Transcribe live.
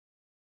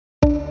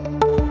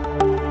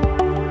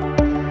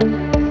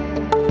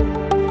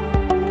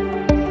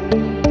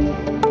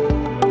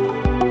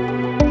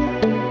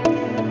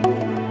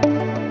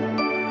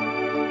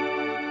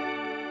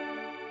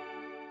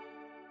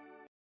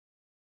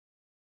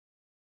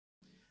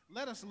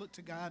Let us look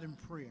to God in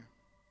prayer.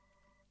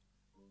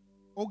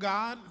 O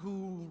God,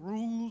 who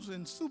rules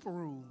and super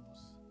rules,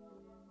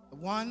 the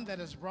one that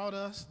has brought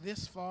us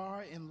this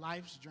far in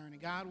life's journey.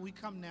 God, we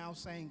come now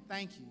saying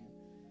thank you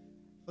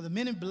for the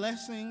many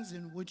blessings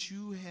in which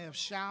you have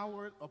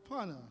showered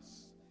upon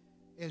us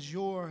as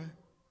your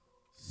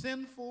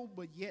sinful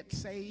but yet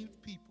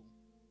saved people.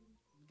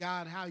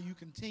 God, how you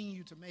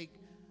continue to make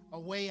a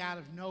way out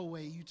of no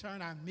way. You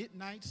turn our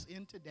midnights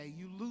into day.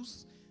 You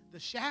loose the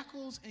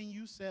shackles and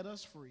you set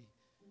us free.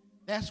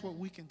 That's what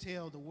we can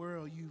tell the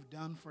world you've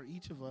done for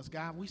each of us.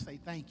 God, we say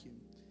thank you.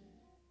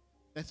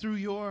 That through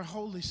your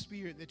Holy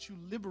Spirit that you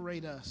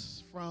liberate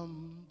us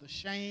from the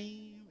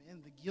shame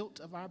and the guilt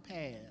of our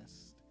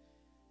past.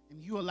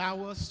 And you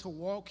allow us to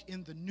walk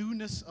in the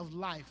newness of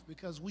life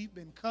because we've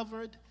been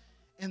covered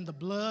in the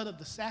blood of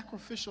the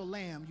sacrificial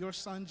lamb, your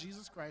son,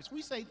 Jesus Christ.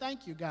 We say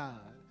thank you, God,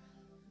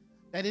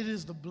 that it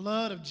is the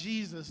blood of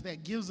Jesus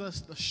that gives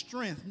us the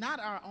strength, not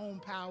our own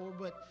power,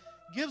 but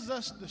gives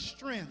us the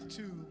strength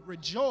to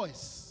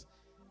rejoice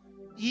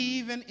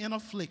even in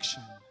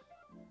affliction.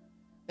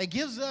 That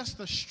gives us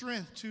the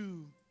strength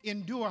to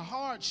endure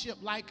hardship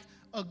like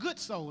a good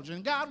soldier.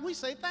 And God, we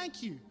say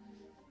thank you.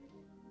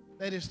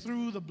 That is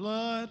through the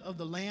blood of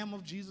the Lamb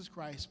of Jesus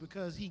Christ,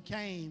 because he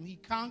came, he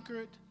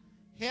conquered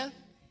hell,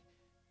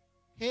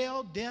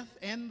 death,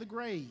 and the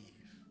grave,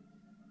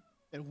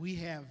 that we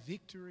have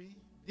victory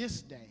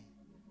this day.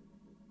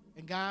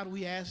 And God,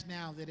 we ask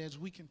now that as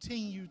we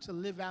continue to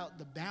live out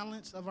the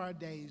balance of our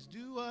days,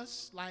 do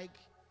us like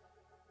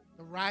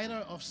the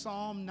writer of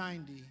Psalm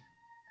 90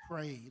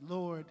 prayed.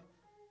 Lord,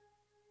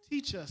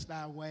 teach us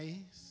thy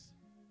ways,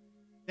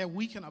 that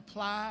we can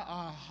apply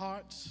our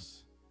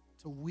hearts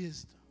to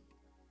wisdom.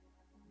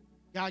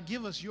 God,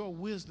 give us your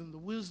wisdom, the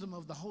wisdom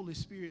of the Holy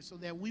Spirit, so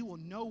that we will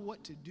know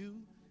what to do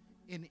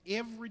in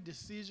every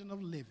decision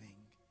of living.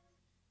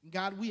 And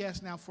God, we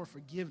ask now for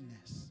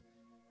forgiveness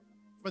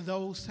for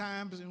those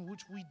times in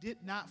which we did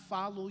not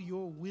follow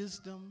your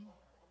wisdom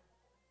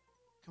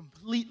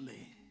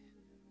completely.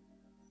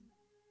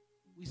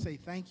 We say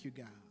thank you,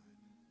 God,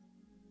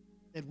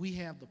 that we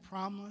have the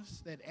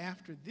promise that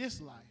after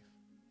this life,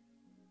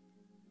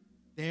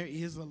 there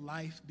is a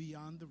life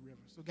beyond the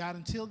river. So God,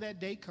 until that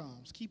day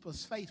comes, keep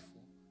us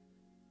faithful,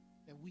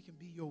 that we can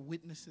be your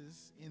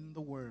witnesses in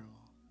the world.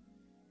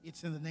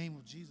 It's in the name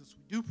of Jesus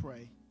we do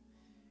pray,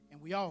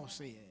 and we all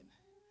said,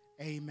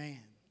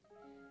 amen.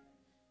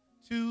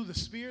 To the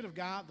Spirit of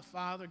God, the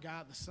Father,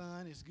 God the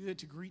Son, it's good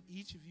to greet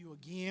each of you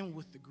again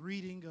with the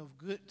greeting of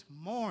good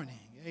morning.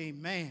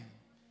 Amen.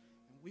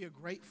 And we are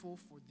grateful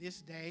for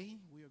this day.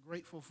 We are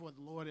grateful for what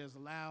the Lord has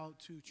allowed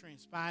to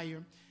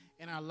transpire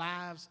in our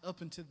lives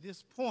up until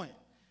this point.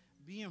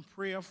 Be in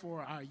prayer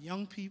for our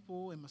young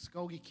people in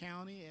Muskogee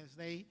County as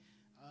they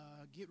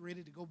get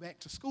ready to go back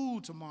to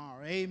school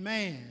tomorrow.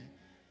 Amen.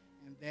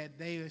 And that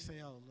they say,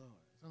 oh, Lord,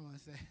 someone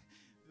say,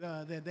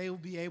 that they will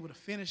be able to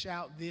finish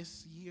out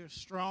this year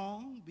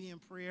strong. Be in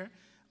prayer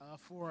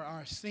for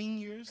our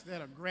seniors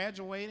that are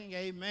graduating.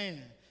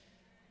 Amen.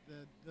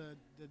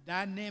 The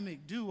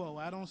dynamic duo.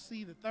 I don't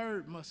see the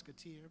third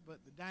musketeer, but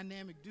the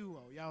dynamic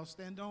duo. Y'all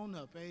stand on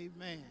up.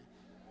 Amen.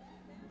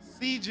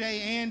 CJ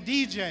and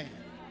DJ.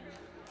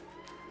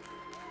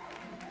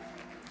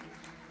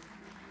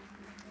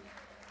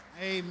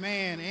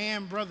 Amen.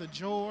 And Brother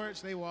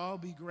George, they will all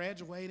be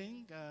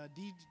graduating.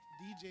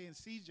 DJ and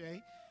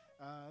CJ,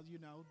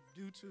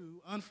 due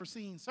to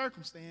unforeseen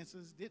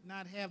circumstances, did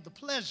not have the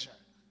pleasure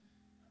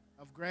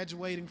of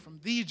graduating from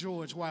the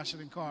George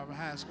Washington Carver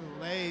High School.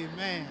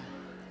 Amen.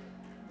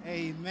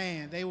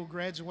 Amen. They will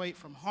graduate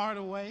from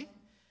Hardaway.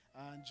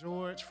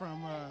 George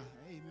from,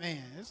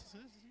 amen.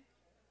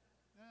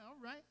 All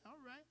right.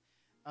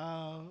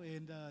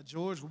 And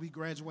George will be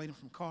graduating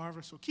from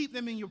Carver. So keep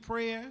them in your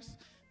prayers,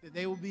 that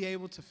they will be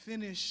able to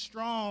finish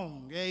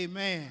strong.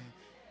 Amen.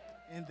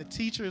 And the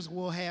teachers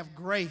will have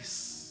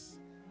grace.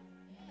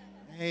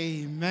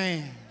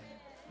 Amen.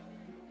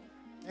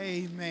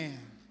 Amen.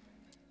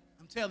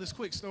 I'm tell this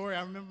quick story.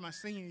 I remember my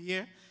senior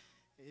year.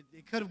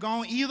 It could have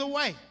gone either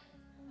way.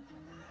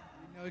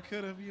 It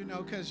could have,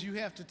 because you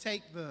have to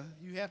take the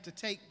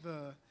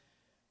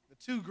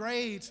two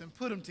grades and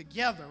put them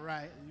together,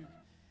 right?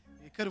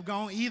 It could have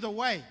gone either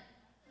way.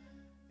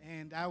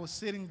 And I was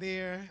sitting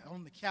there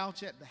on the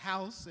couch at the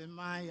house, and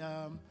my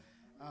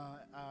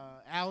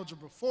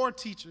Algebra 4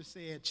 teacher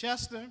said,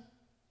 Chester,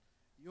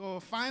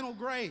 your final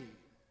grade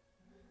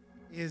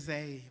is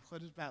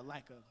what is about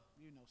like a,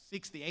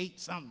 68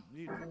 something.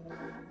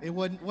 It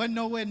wasn't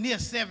nowhere near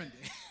 70.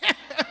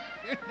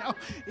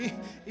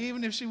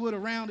 Even if she would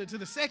have rounded to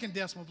the second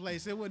decimal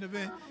place, it wouldn't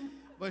have been.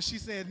 But she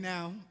said,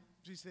 now,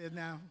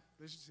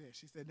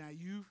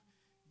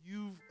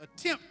 you've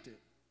attempted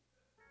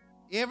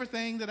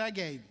everything that I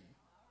gave you.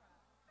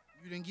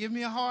 You didn't give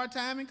me a hard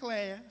time in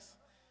class,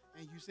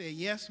 and you said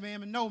yes,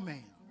 ma'am, and no,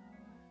 ma'am.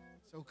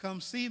 So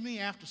come see me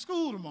after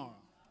school tomorrow,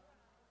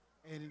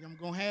 and I'm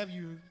going to have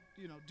you,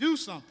 do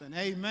something.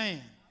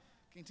 Amen.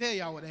 Can't tell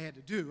y'all what I had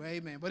to do.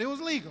 Amen. But it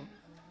was legal.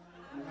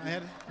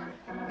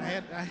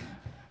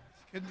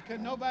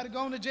 Could nobody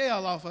go to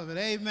jail off of it.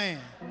 Amen.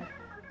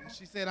 And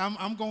she said,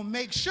 I'm going to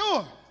make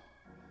sure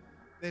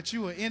that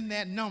you are in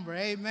that number.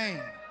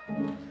 Amen.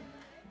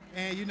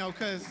 And,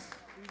 because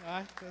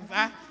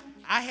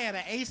I had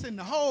an ace in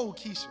the hole,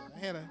 Keisha.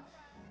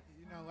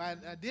 I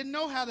didn't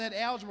know how that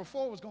Algebra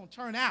 4 was going to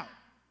turn out.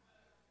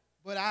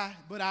 But I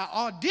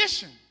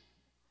auditioned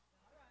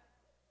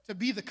to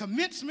be the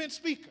commencement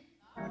speaker.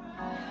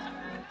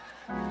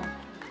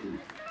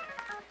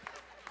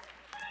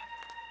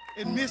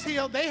 And Miss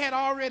Hill, they had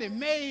already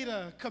made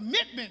a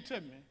commitment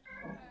to me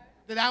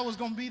that I was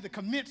going to be the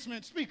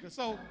commencement speaker.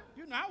 So,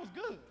 I was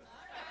good.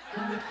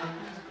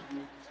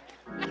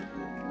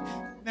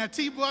 Now,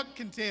 T-Buck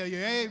can tell you,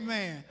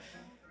 amen.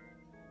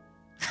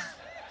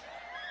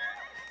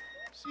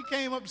 She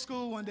came up to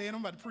school one day, and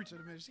I'm about to preach in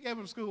a minute. She came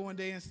up to school one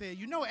day and said,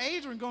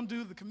 Adrian going to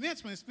do the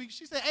commencement speech.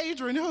 She said,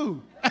 Adrian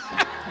who?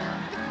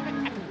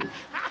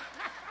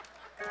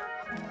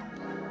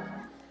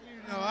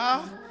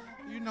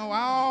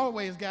 I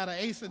always got an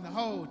ace in the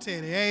hole,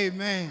 Teddy.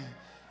 Amen.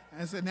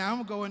 I said, now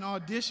I'm going to go and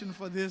audition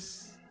for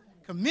this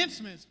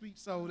commencement speech,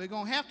 so they're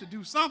going to have to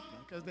do something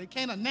because they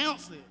can't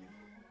announce it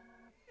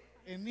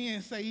and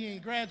then say he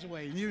ain't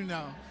graduating,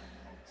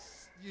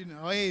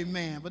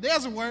 amen. But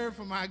there's a word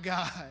from my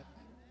God.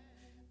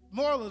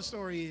 Moral of the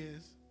story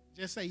is,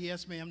 just say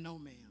yes, ma'am, no,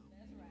 ma'am.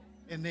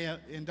 That's right.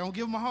 And don't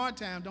give them a hard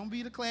time. Don't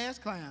be the class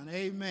clown.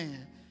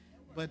 Amen.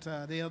 But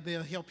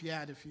they'll help you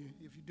out if you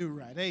do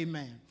right.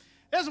 Amen.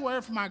 There's a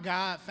word from my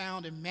God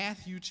found in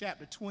Matthew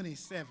chapter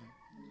 27.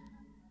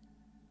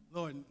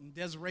 Lord,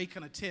 Desiree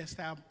can attest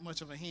how much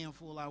of a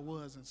handful I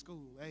was in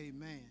school.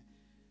 Amen.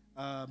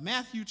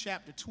 Matthew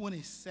chapter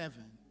 27,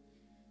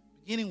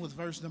 beginning with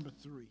verse number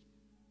 3.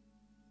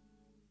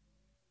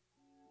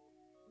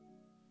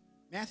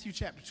 Matthew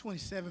chapter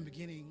 27,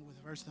 beginning with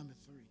verse number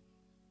 3.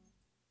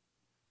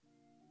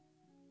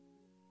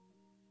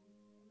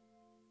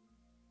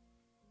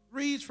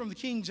 Reads from the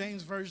King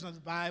James Version of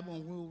the Bible,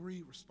 and we'll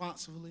read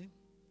responsively.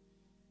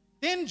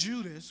 Then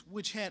Judas,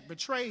 which had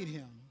betrayed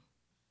him,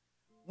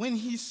 when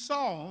he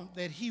saw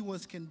that he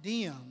was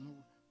condemned,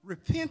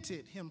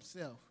 repented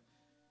himself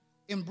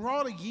and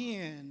brought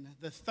again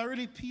the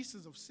 30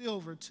 pieces of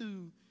silver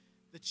to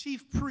the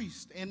chief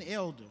priests and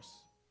elders.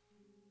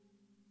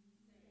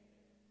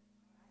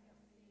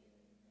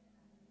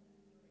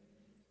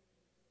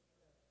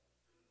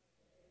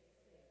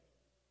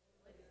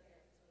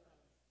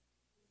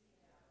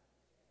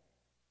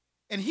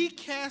 And he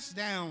cast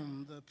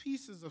down the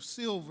pieces of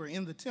silver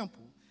in the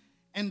temple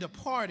and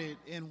departed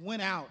and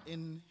went out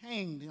and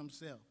hanged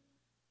himself.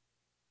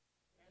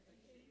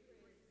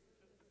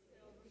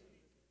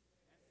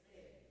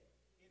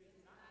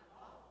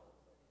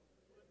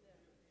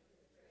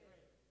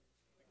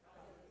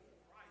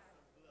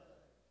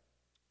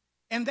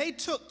 And they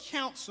took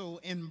counsel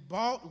and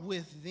bought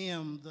with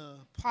them the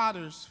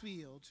potter's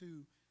field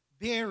to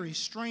bury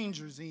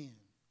strangers in.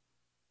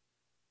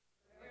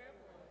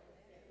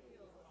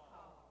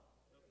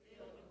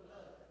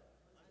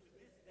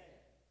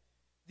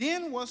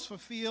 Then was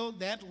fulfilled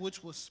that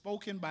which was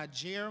spoken by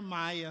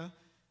Jeremiah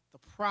the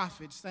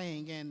prophet,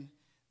 saying, and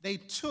they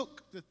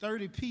took the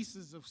 30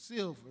 pieces of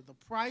silver, the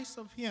price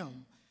of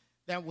him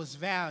that was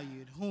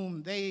valued,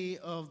 whom they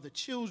of the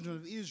children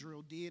of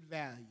Israel did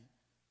value.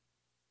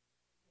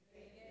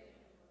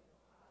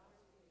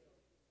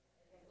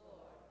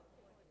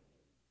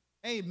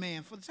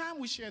 Amen. For the time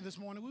we share this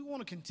morning, we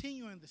want to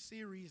continue in the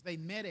series, They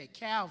Met at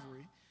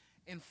Calvary,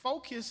 and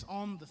focus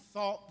on the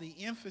thought, the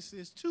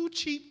emphasis, too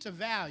cheap to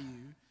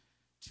value,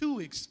 too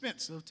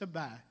expensive to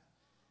buy.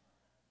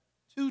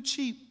 Too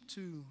cheap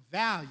to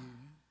value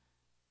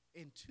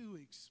and too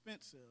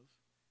expensive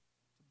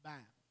to buy.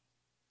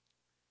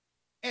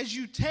 As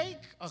you take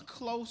a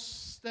close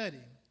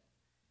study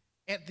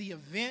at the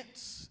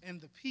events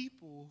and the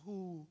people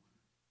who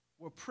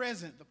were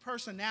present, the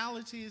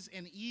personalities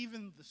and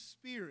even the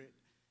spirit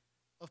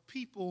of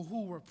people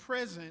who were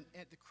present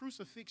at the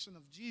crucifixion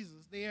of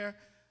Jesus, there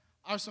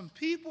are some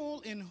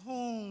people in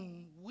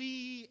whom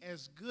we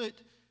as good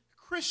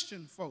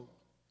Christian folk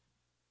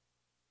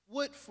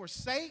would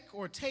forsake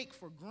or take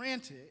for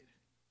granted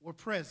were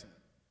present.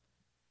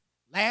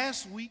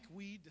 Last week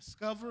we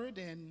discovered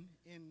and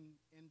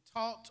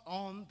taught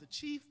on the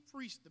chief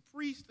priest, the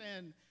priest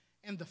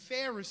and the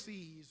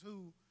Pharisees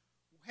who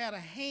had a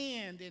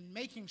hand in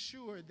making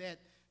sure that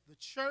the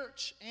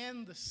church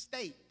and the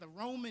state, the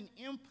Roman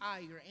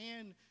Empire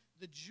and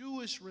the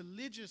Jewish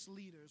religious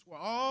leaders were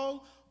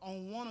all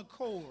on one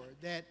accord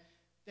that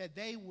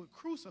they would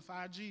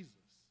crucify Jesus.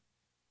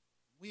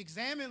 We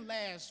examined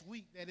last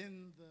week that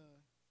in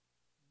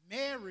the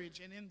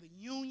marriage and in the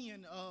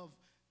union of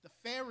the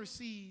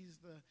Pharisees,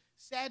 the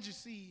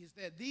Sadducees,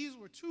 that these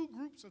were two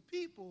groups of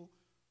people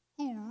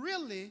who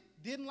really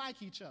didn't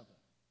like each other.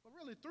 But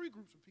really three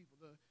groups of people,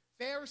 the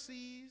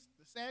Pharisees,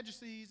 the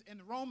Sadducees, and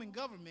the Roman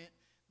government,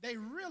 they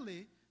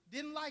really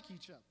didn't like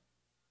each other.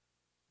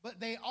 But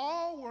they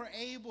all were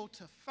able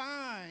to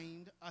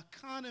find a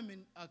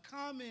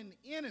common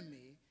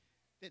enemy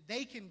that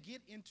they can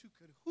get into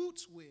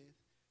cahoots with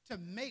to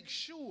make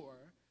sure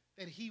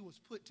that he was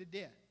put to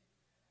death.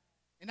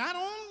 And not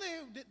only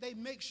did they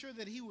make sure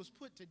that he was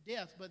put to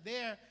death, but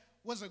there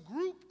was a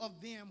group of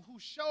them who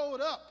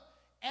showed up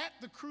at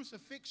the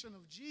crucifixion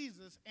of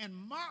Jesus and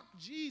mocked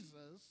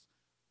Jesus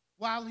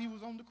while he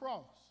was on the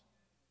cross.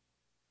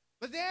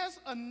 But there's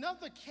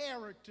another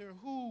character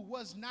who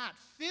was not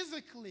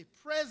physically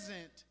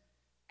present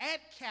at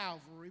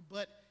Calvary,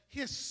 but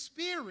his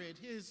spirit,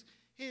 his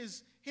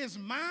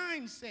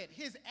mindset,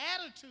 his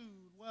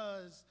attitude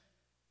was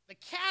the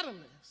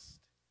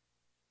catalyst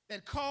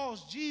that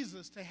caused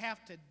Jesus to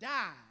have to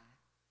die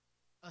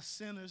a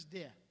sinner's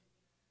death.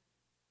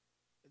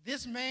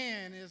 This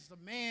man is the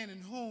man in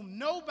whom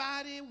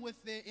nobody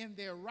in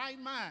their right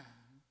mind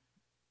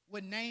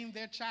would name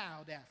their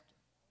child after.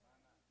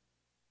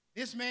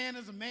 This man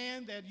is a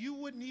man that you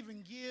wouldn't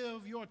even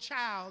give your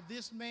child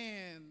this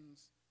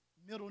man's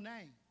middle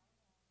name,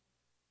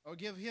 or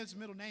give his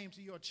middle name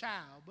to your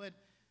child. But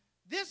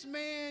this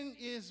man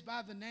is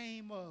by the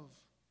name of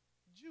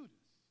Judas,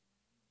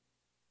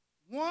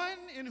 one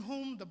in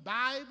whom the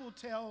Bible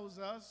tells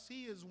us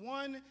he is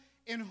one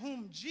in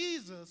whom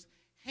Jesus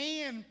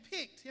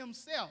handpicked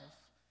himself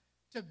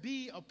to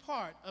be a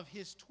part of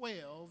his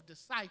 12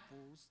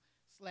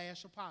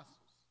 disciples/apostles.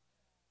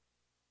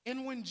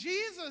 And when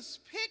Jesus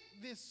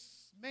picked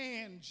this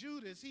man,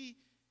 Judas, he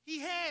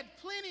had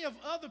plenty of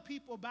other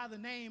people by the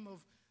name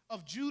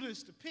of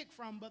Judas to pick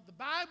from, but the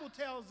Bible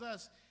tells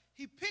us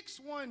he picks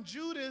one,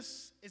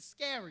 Judas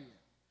Iscariot,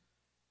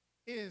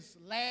 his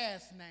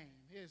last name,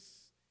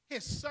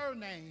 his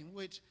surname,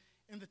 which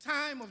in the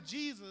time of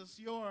Jesus,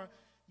 your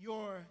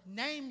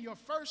name, your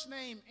first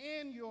name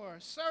and your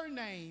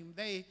surname,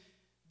 they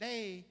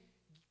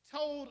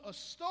told a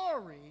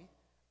story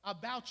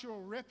about your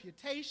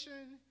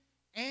reputation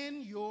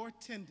and your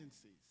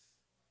tendencies.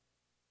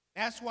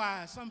 That's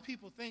why some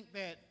people think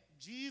that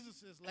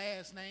Jesus'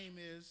 last name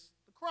is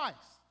the Christ.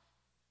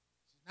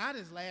 It's not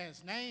his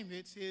last name,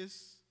 it's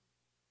his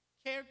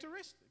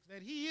characteristics,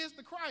 that he is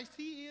the Christ,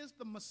 he is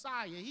the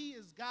Messiah, he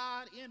is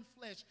God in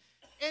flesh.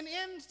 And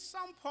in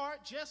some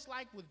part, just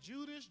like with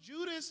Judas,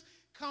 Judas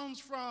comes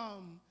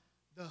from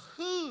the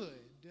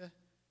hood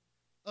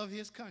of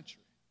his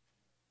country.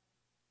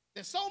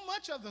 There's so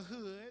much of the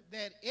hood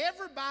that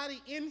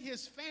everybody in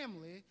his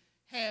family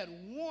had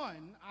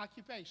one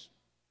occupation.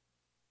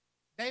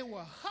 They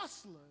were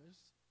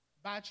hustlers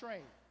by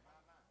trade.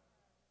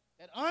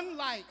 That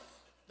unlike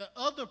the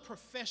other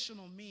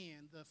professional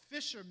men, the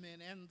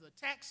fishermen and the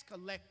tax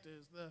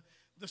collectors,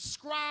 the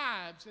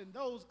scribes and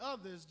those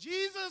others,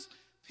 Jesus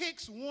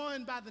picks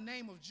one by the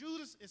name of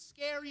Judas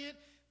Iscariot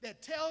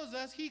that tells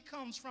us he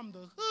comes from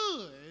the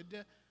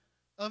hood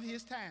of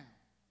his town.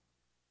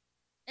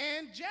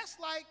 And just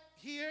like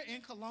here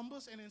in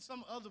Columbus and in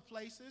some other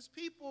places,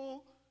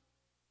 people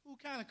who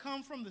kind of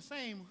come from the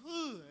same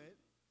hood,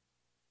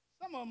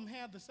 some of them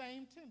have the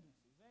same tendencies.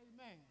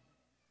 Amen.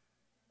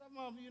 Some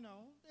of them,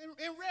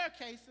 in rare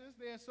cases,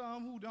 there's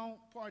some who don't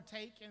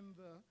partake in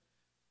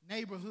the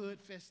neighborhood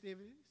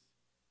festivities.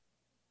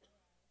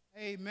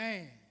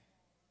 Amen.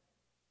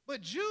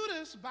 But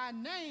Judas, by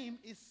name,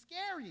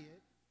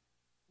 Iscariot,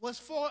 was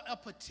for a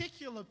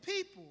particular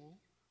people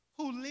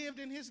who lived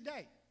in his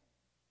day.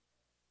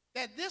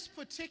 That these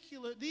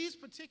particular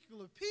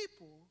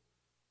people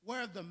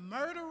were the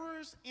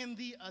murderers and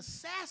the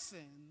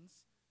assassins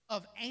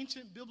of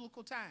ancient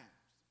biblical times.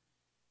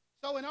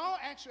 So in all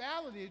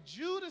actuality,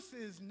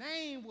 Judas's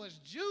name was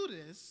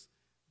Judas,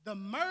 the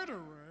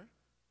murderer,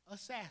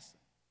 assassin.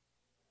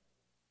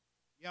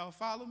 Y'all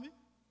follow me?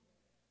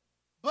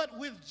 But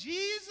with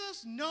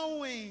Jesus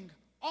knowing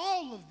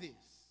all of this,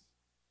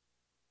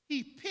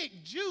 he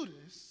picked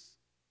Judas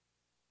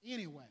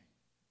anyway.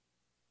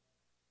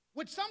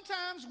 Which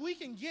sometimes we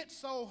can get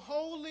so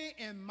holy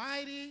and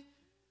mighty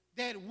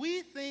that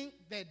we think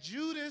that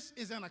Judas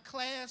is in a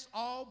class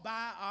all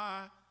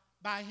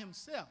by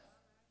himself.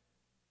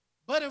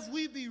 But if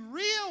we be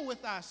real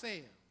with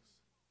ourselves,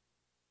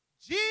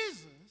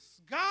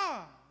 Jesus,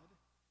 God,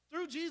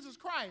 through Jesus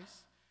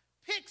Christ,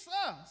 picks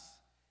us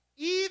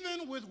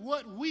even with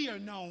what we are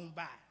known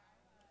by.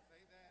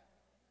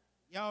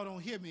 Y'all don't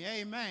hear me.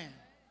 Amen.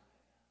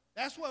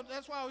 That's why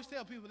I always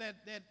tell people that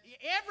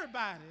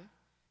everybody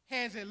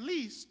has at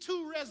least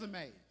 2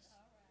 resumes.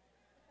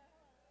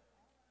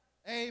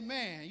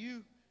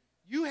 Amen.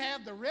 You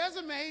have the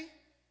resume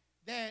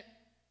that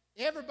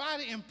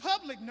everybody in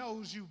public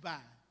knows you by.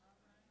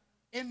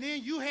 And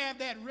then you have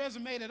that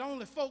resume that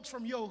only folks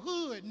from your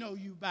hood know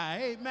you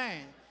by.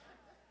 Amen.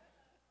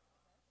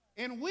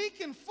 And we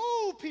can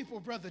fool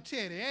people, Brother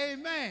Teddy.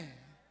 Amen.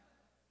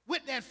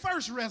 With that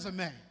first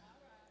resume.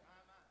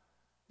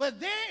 But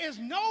there is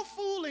no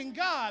fooling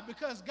God,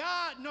 because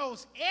God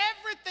knows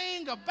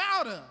everything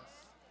about us.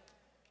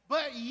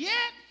 But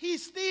yet he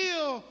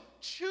still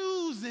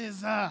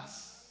chooses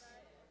us.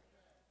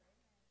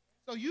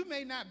 So you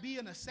may not be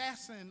an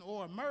assassin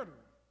or a murderer,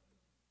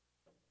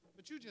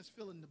 but you just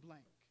fill in the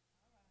blank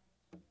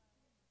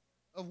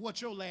of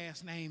what your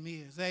last name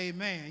is.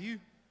 Amen.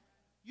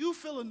 You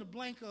fill in the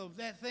blank of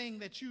that thing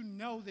that you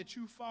know that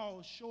you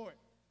fall short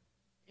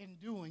in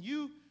doing.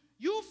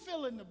 You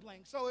fill in the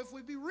blank. So if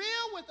we be real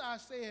with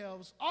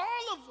ourselves,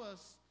 all of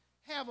us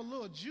have a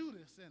little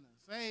Judas in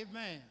us.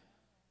 Amen.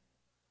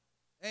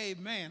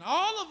 Amen.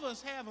 All of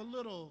us have a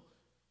little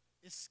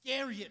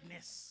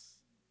Iscariotness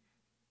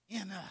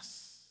in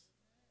us.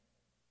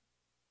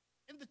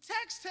 And the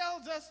text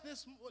tells us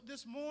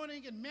this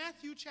morning in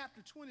Matthew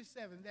chapter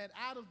 27 that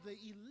out of the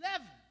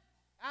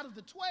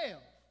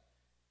 12,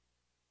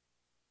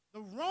 the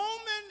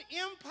Roman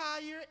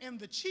Empire and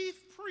the chief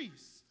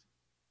priests,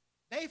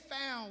 they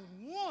found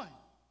one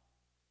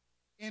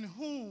in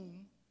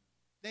whom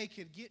they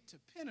could get to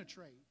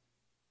penetrate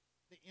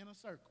the inner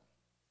circle.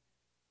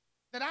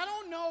 That I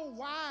don't know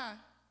why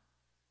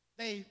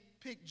they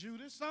picked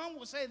Judas. Some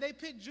would say they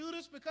picked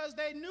Judas because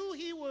they knew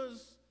he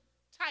was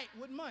tight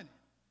with money.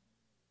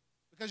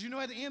 Because,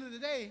 at the end of the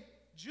day,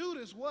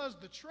 Judas was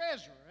the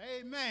treasurer,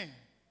 amen,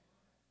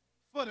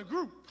 for the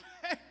group.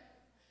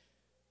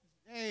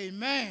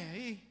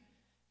 Amen.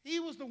 He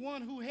was the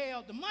one who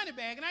held the money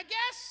bag. And I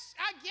guess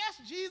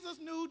Jesus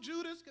knew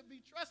Judas could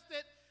be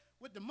trusted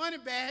with the money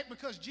bag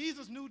because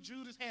Jesus knew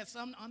Judas had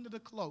something under the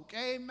cloak.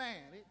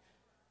 Amen.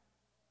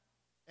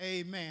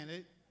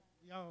 Amen.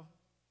 Y'all,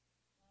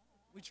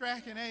 we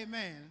tracking,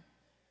 amen.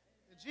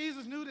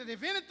 Jesus knew that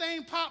if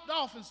anything popped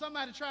off and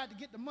somebody tried to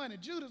get the money,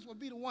 Judas would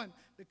be the one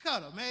to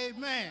cut him.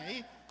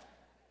 Amen.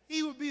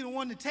 He would be the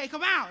one to take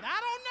him out.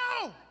 I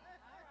don't know.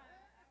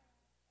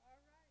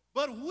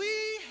 But we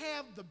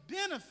have the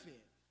benefit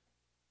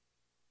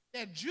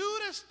that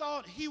Judas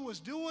thought he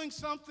was doing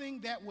something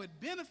that would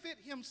benefit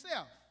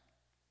himself.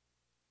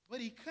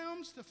 But he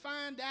comes to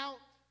find out,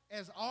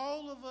 as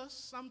all of us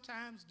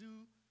sometimes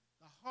do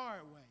the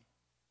hard way,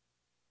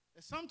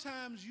 that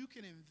sometimes you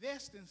can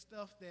invest in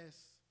stuff that's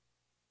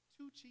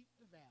too cheap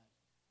to value.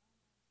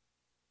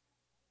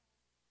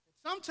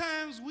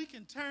 Sometimes we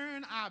can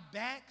turn our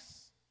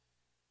backs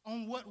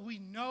on what we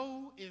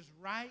know is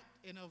right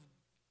and of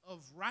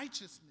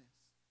righteousness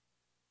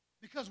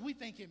because we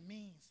think it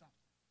means something.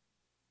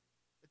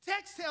 The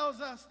text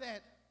tells us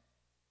that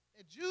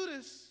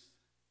Judas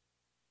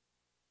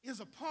is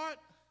a part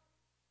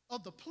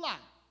of the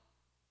plot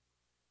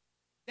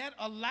that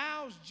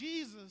allows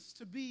Jesus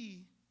to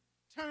be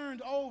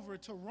turned over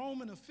to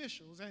Roman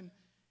officials. And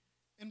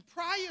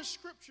prior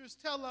scriptures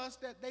tell us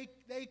that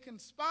they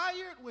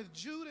conspired with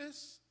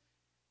Judas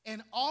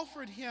and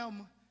offered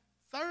him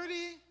 30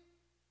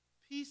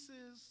 pieces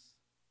of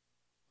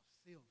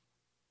silver.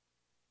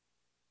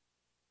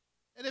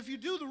 And if you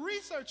do the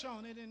research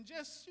on it and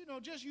just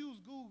use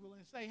Google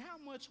and say, how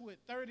much would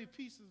 30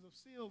 pieces of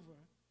silver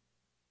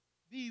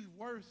be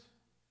worth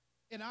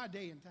in our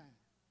day and time?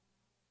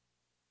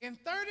 And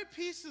 30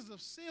 pieces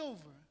of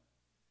silver,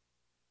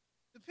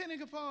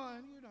 depending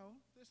upon,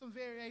 there's some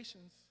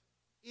variations,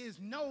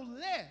 is no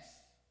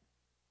less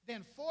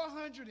than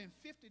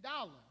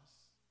 $450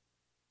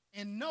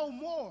 and no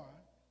more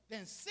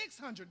than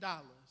 $600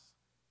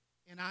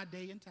 in our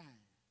day and time.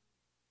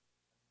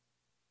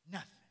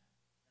 Nothing.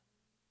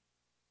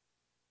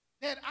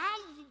 That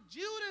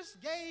Judas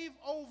gave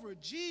over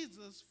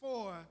Jesus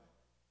for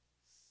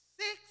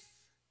 $600.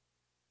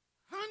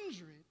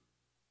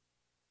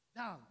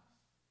 A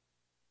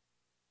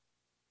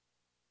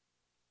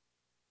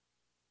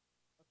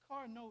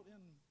car note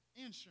in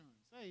insurance.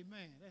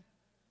 Amen.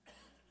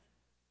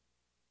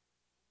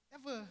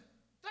 For 30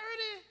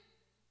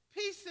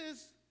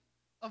 pieces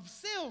of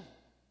silver,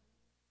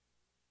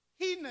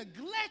 he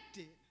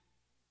neglected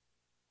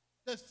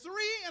the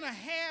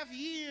 3.5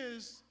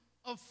 years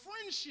of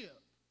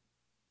friendship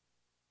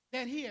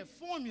that he had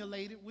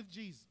formulated with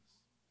Jesus.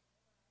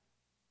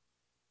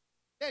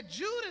 That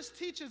Judas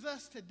teaches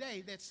us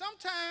today that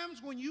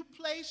sometimes when you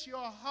place your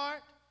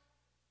heart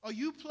or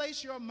you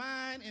place your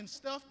mind in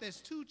stuff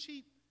that's too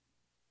cheap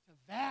to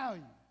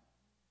value,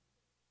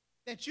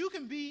 that you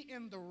can be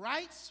in the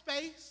right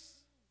space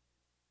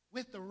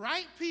with the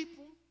right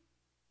people,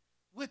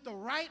 with the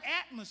right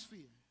atmosphere.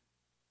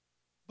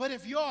 But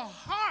if your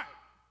heart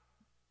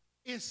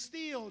is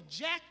still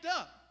jacked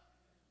up,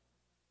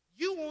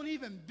 you won't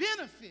even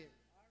benefit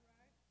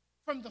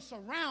from the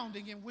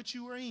surrounding in which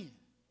you are in.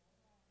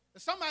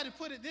 Somebody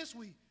put it this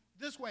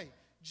way.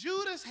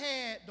 Judas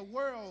had the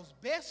world's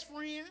best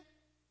friend.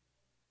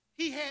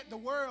 He had the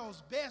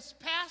world's best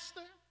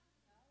pastor.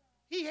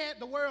 He had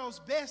the world's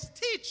best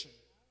teacher.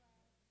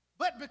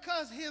 But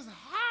because his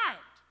heart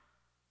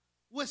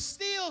was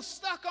still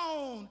stuck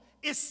on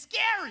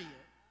Iscariot,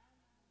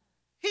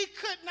 he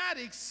could not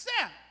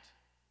accept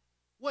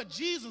what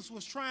Jesus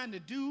was trying to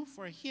do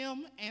for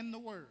him and the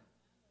world.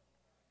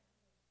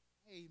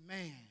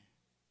 Amen.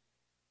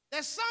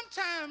 That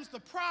sometimes the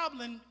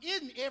problem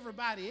isn't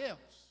everybody else.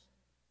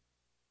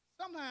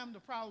 Sometimes the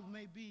problem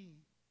may be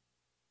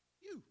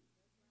you.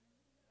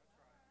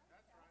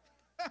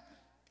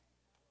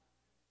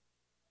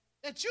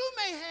 That you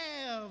may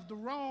have the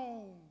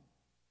wrong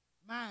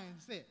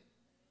mindset.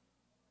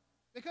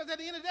 Because at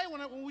the end of the day,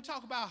 when we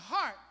talk about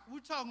heart,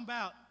 we're talking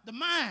about the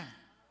mind.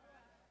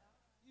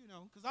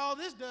 Because all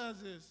this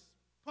does is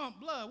pump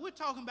blood. We're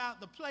talking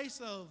about the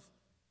place of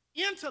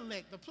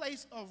intellect, the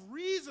place of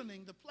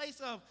reasoning, the place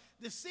of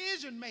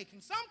decision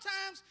making.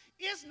 Sometimes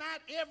it's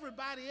not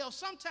everybody else.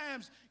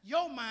 Sometimes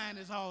your mind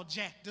is all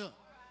jacked up.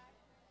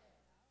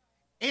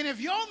 And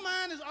if your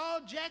mind is all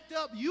jacked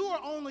up, you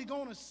are only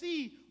going to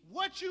see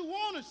what you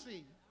want to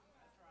see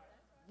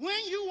when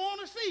you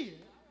want to see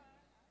it.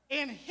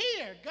 And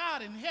hear,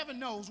 God in heaven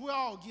knows we're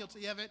all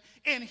guilty of it,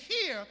 and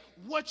hear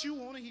what you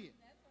want to hear.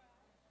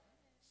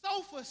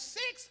 So for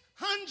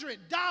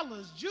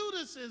 $600,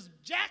 Judas's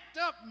jacked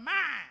up mind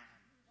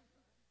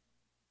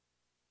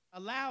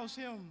allows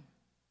him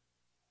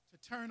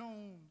to turn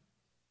on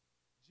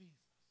Jesus.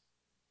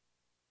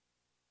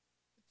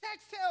 The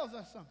text tells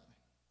us something.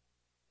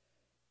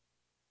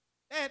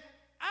 That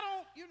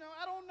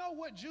I don't know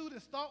what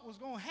Judas thought was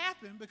going to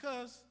happen,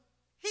 because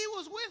he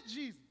was with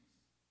Jesus.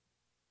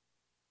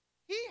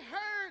 He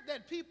heard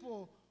that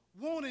people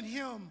wanted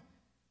him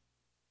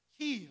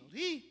killed.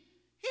 He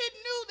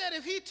knew that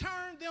if he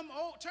turned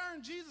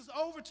Jesus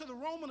over to the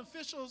Roman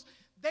officials,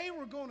 they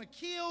were going to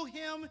kill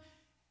him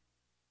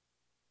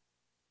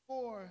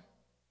for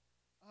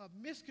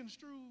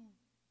misconstrued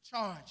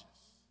charges.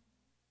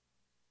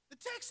 The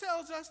text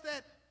tells us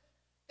that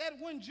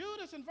when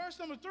Judas, in verse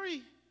number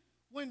 3,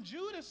 when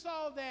Judas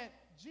saw that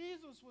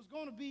Jesus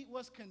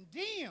was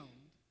condemned,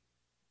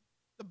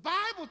 the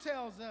Bible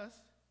tells us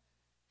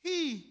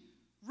he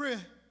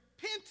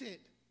repented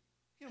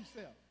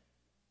himself.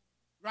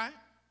 Right?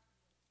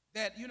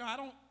 That, I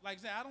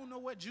don't know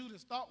what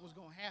Judas thought was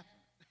going to happen.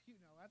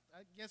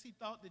 I guess he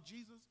thought that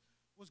Jesus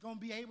was going to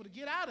be able to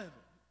get out of it.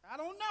 I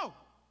don't know.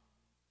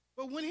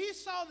 But when he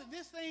saw that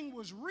this thing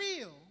was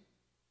real,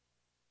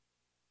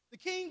 the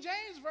King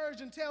James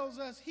Version tells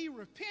us he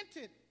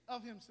repented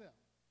of himself,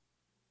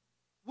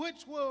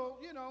 which will,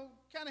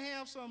 kind of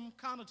have some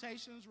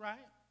connotations, right?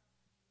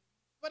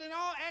 But in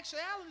all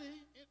actuality,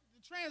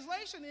 the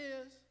translation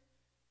is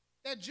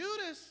that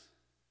Judas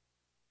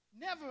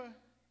never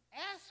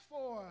asked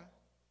for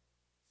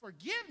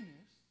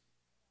forgiveness.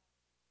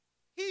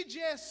 He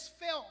just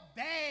felt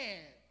bad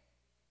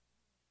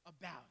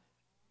about it.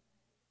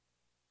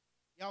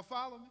 Y'all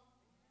follow me?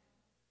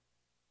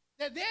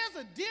 That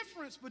there's a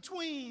difference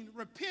between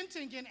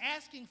repenting and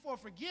asking for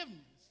forgiveness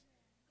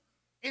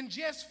and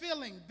just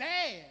feeling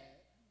bad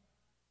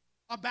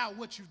about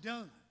what you've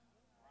done.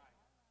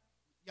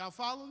 Y'all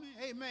follow me?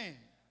 Amen.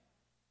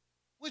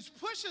 Which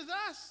pushes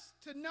us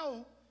to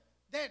know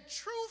that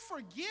true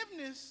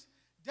forgiveness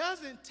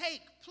doesn't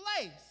take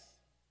place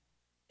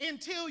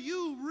until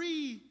you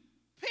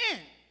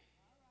repent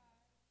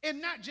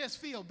and not just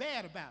feel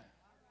bad about it.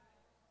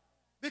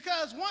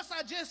 Because once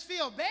I just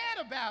feel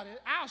bad about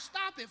it, I'll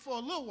stop it for a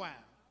little while.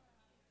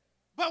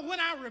 But when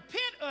I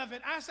repent of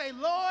it, I say,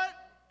 Lord,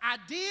 I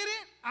did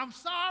it. I'm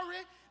sorry.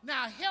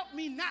 Now help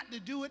me not to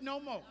do it no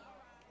more.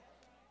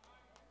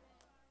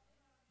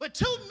 But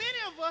too many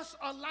of us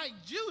are like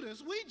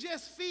Judas. We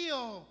just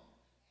feel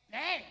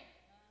bad.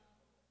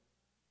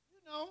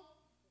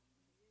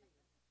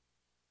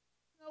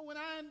 When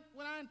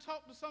I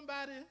talk to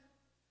somebody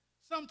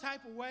some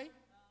type of way,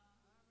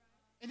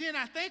 and then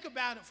I think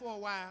about it for a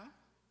while,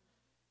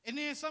 and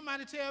then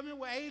somebody tell me,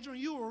 well, Adrian,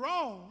 you were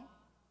wrong,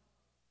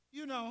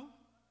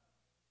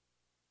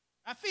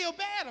 I feel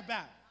bad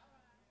about it.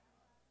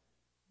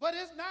 But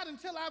it's not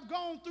until I've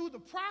gone through the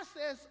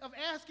process of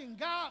asking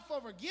God for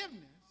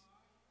forgiveness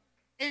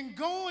and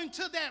going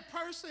to that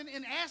person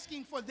and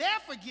asking for their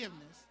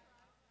forgiveness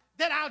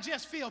that I'll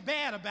just feel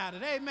bad about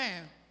it.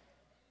 Amen.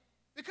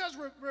 Because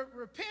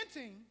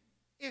repenting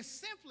is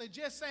simply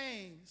just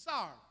saying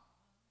sorry,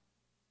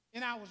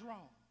 and I was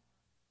wrong.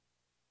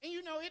 And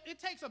it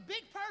takes a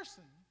big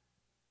person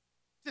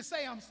to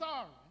say I'm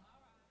sorry,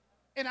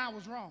 and I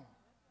was wrong.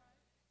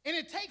 And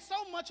it takes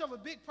so much of a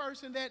big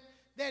person that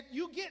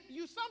you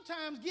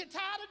sometimes get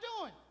tired of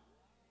doing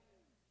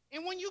it.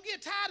 And when you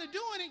get tired of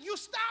doing it, you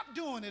stop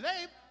doing it,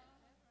 eh?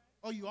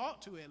 Or you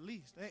ought to, at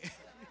least. Eh?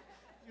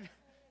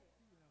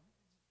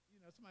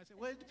 Somebody say,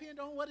 well, it depends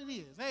on what it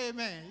is.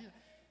 Amen.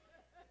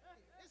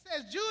 It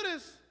says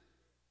Judas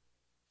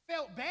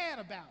felt bad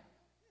about it.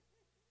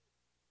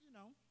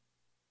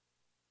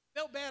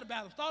 Felt bad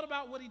about it, thought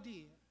about what he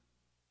did.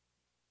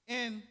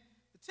 And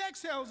the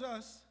text tells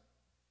us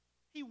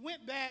he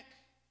went back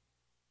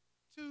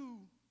to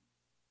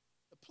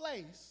the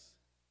place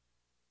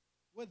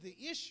where the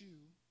issue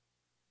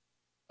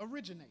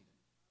originated.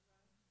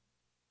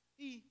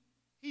 He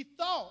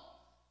thought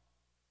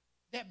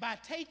that by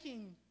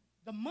taking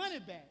the money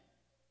back,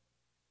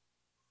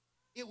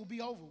 it would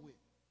be over with.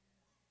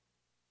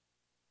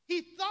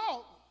 He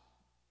thought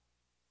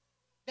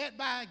that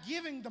by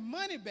giving the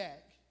money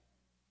back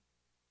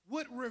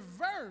would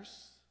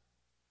reverse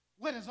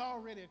what has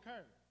already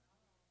occurred.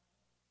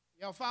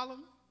 Y'all follow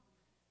me?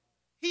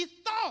 He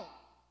thought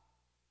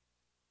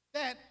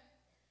that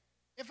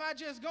if I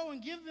just go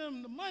and give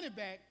them the money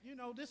back,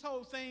 this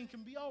whole thing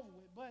can be over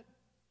with. But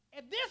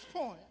at this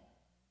point,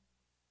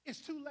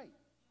 it's too late.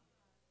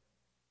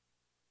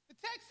 The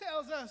text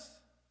tells us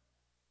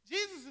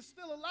Jesus is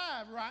still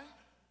alive, right?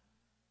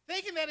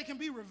 Thinking that it can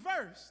be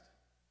reversed.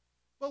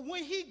 But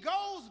when he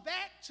goes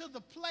back to the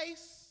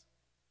place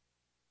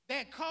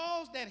that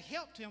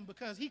helped him,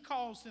 because he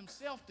caused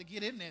himself to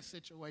get in that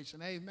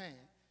situation, amen.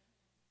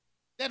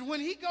 That when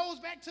he goes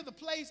back to the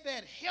place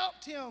that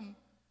helped him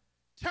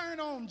turn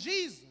on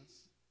Jesus,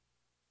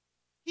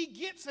 he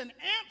gets an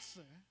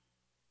answer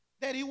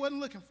that he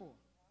wasn't looking for.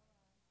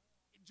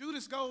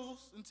 Judas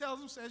goes and tells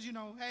him, says,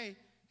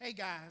 hey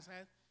guys,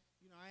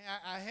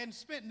 I hadn't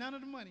spent none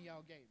of the money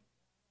y'all gave me.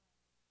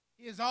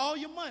 Here's all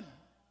your money.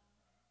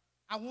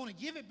 I want to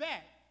give it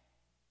back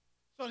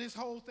so this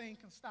whole thing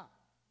can stop.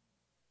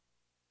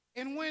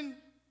 And when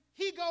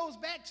he goes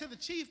back to the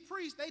chief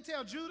priest, they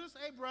tell Judas,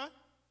 hey, bruh,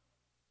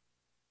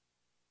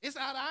 it's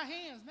out of our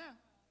hands now.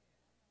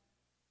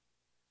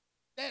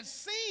 That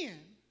sin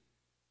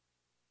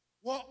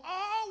will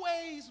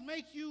always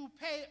make you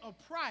pay a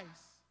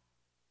price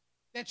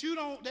that you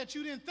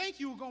didn't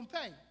think you were going to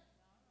pay.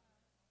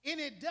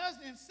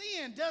 And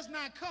sin does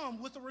not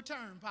come with a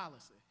return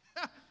policy.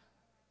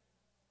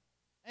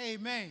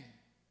 Amen.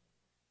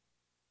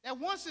 That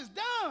once it's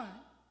done,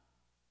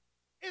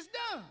 it's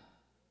done.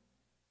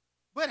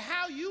 But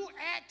how you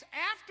act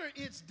after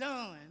it's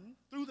done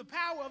through the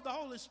power of the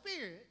Holy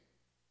Spirit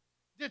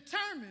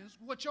determines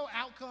what your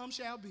outcome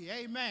shall be.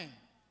 Amen.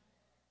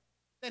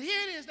 That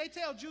here it is, they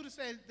tell Judas,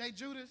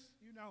 Judas,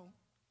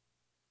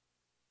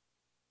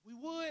 we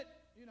would,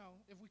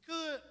 if we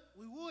could,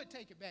 we would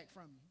take it back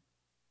from you.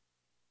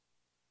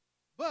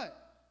 But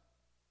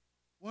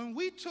when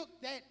we took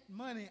that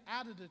money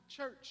out of the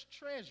church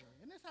treasury,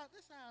 and this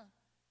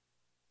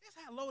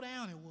how low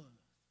down it was.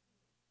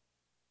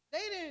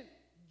 They didn't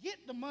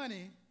get the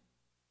money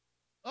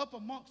up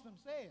amongst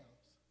themselves.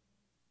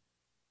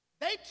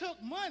 They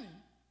took money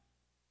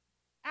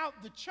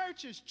out the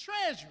church's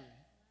treasury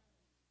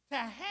to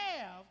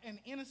have an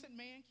innocent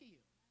man killed.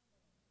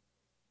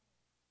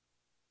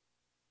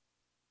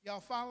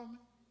 Y'all follow me?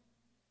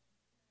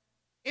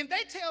 And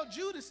they tell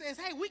Judas, says,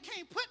 hey, we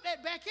can't put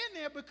that back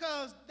in there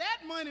because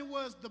that money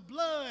was the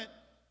blood.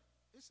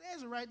 It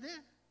says it right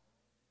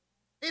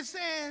there. It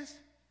says,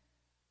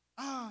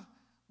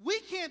 we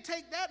can't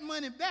take that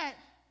money back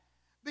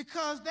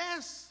because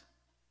that's,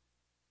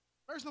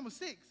 verse number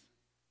 6,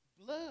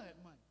 blood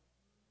money.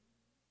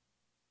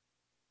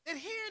 And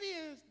here it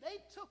is, they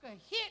took a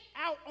hit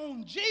out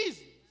on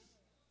Jesus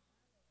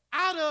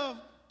out of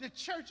the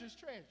church's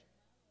treasure.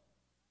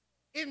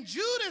 And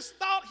Judas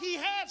thought he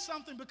had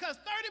something because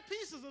 30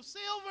 pieces of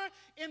silver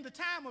in the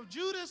time of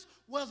Judas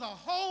was a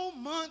whole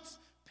month's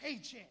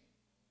paycheck.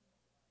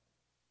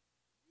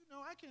 It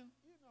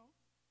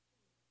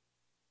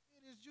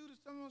is Judas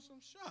telling us some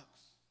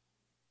shucks.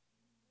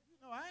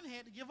 I ain't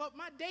had to give up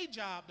my day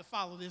job to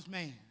follow this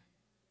man.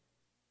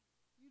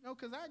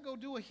 Because I go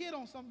do a hit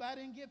on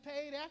somebody and get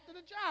paid after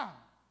the job.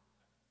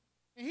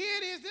 And here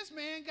it is, this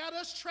man got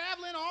us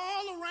traveling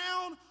all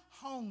around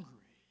hungry.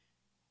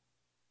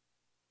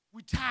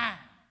 We're tired.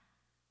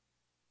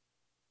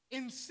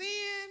 In sin,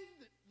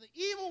 the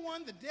evil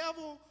one, the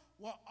devil,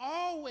 will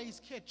always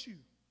catch you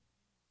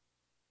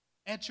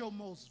at your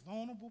most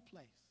vulnerable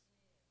place.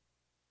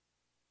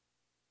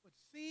 But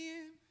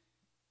sin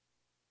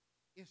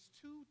is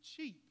too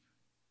cheap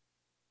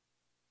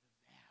to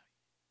value.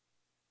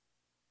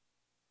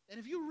 And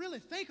if you really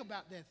think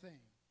about that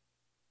thing,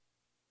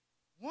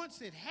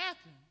 once it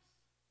happens,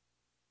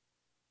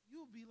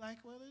 you'll be like,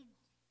 well, it really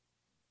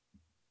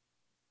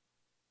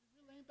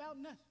ain't about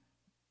nothing.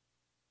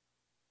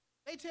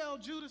 They tell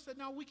Judas that,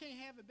 no, we can't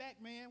have it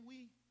back, man.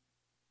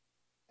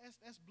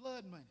 That's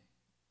blood money.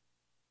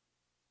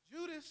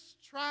 Judas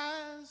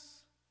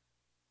tries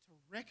to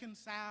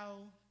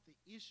reconcile the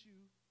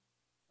issue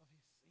of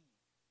his sin.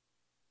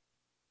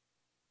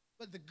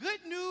 But the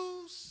good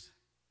news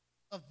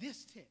of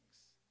this text,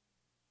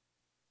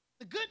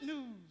 the good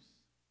news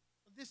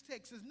of this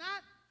text is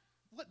not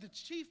what the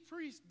chief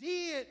priest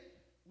did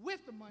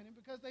with the money,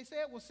 because they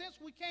said, well, since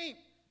we can't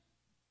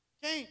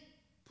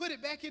put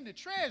it back in the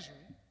treasury,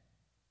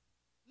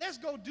 let's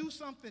go do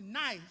something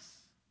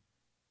nice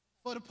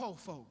for the poor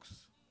folks.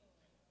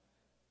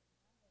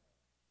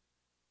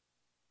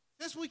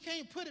 Since we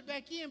can't put it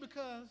back in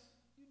because,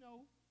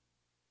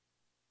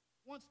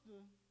 once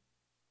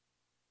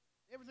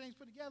everything's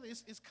put together,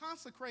 it's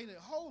consecrated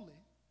holy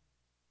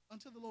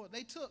unto the Lord.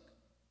 They took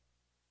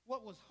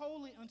what was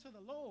holy unto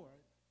the Lord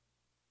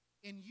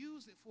and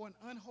used it for an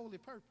unholy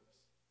purpose.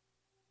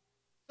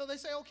 So they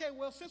say, okay,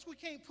 well, since we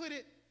can't put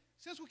it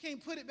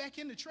back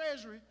in the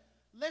treasury,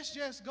 let's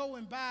just go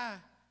and buy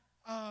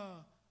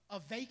a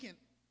vacant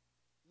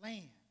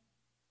land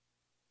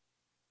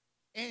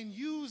and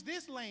use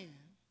this land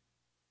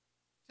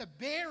to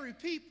bury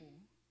people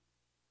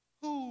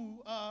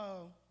who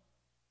are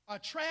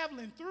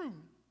traveling through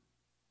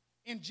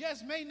and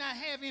just may not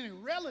have any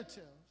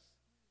relatives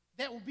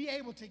that will be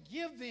able to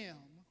give them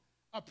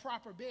a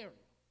proper burial.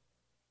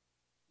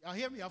 Y'all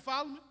hear me? Y'all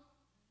follow me?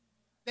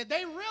 That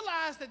they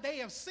realize that they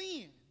have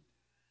sinned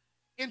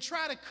and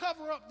try to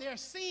cover up their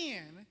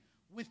sin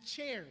with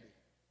charity.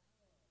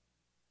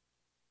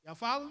 Y'all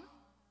follow me?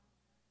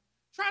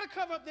 try to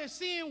cover up their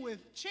sin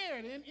with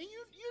charity. And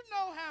you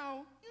know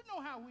how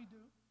we do.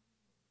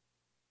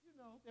 You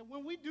know that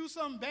when we do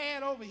something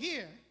bad over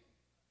here,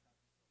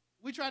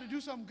 we try to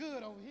do something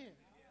good over here.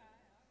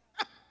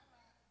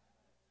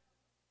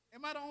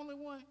 Am I the only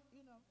one?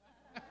 You know.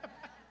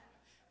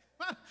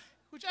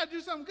 We try to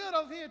do something good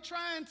over here,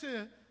 trying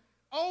to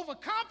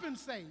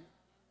overcompensate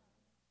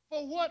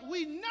for what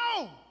we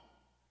know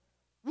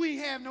we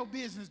have no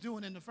business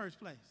doing in the first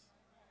place.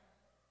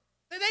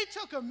 They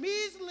took a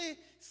measly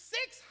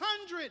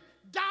 $600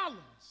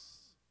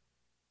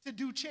 to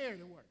do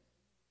charity work.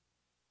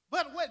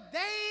 But what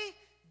they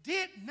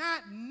did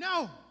not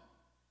know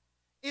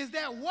is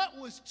that what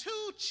was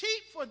too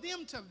cheap for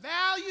them to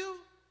value,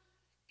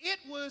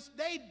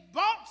 they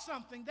bought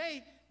something.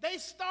 They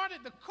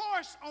started the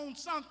course on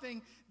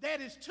something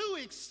that is too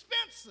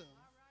expensive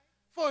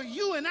for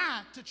you and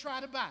I to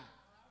try to buy.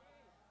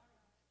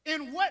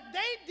 And what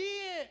they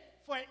did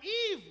for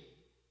evil,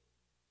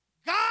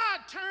 God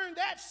turned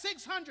that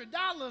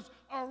 $600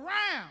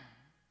 around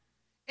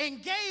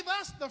and gave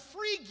us the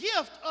free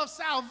gift of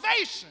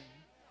salvation,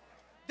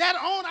 that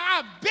on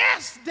our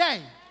best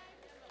day,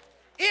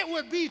 it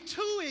would be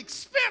too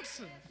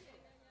expensive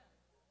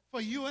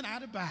for you and I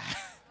to buy.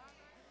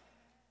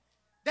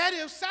 That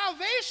if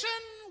salvation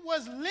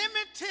was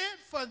limited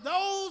for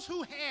those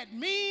who had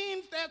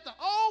means, that the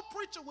old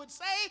preacher would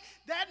say,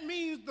 that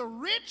means the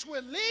rich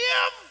would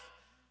live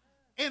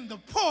and the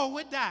poor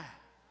would die.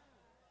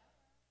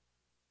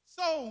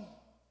 So,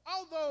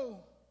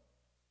 although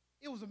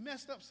it was a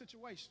messed up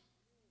situation,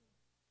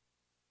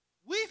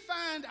 we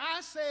find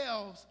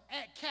ourselves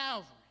at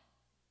Calvary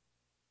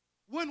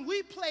when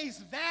we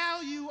place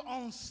value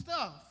on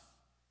stuff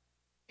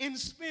and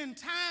spend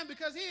time,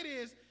 because here it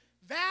is,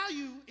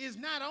 value is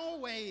not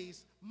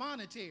always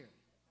monetary.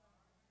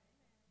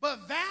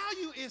 But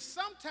value is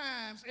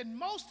sometimes and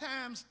most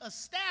times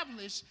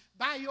established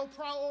by your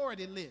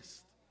priority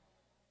list.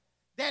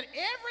 That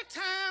every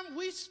time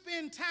we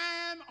spend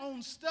time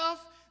on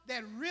stuff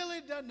that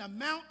really doesn't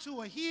amount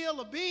to a hill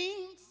of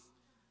beans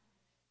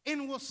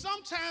and will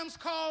sometimes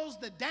cause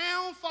the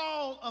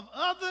downfall of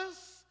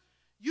others,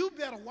 you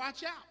better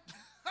watch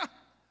out.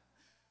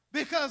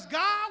 Because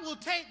God will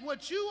take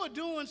what you are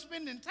doing,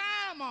 spending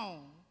time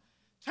on,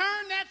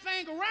 turn that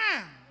thing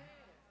around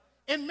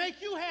and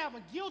make you have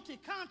a guilty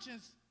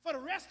conscience for the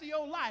rest of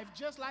your life,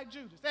 just like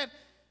Judas. That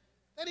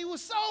he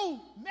was so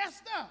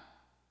messed up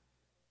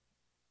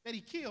that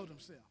he killed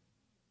himself.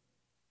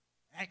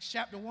 Acts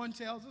chapter 1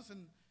 tells us,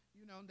 and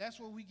that's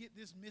where we get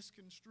this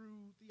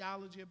misconstrued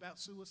theology about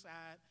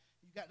suicide.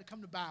 You got to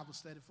come to Bible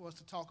study for us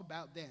to talk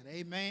about that.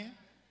 Amen.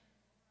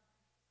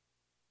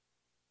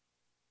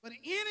 But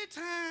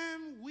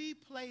anytime we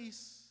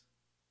place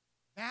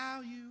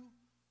value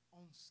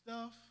on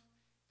stuff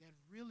that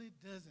really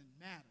doesn't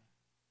matter,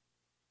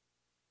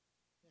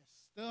 there's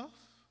stuff,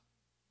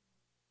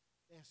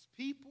 there's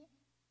people,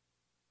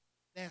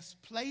 there's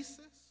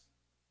places,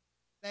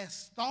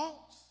 there's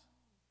thoughts,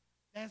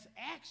 there's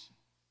actions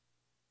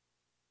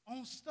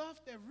on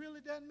stuff that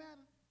really doesn't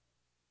matter,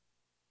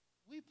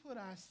 we put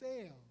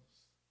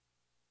ourselves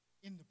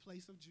in the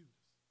place of Judas.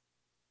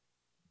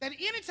 That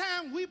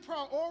anytime we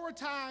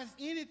prioritize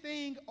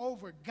anything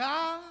over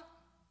God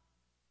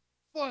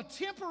for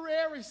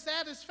temporary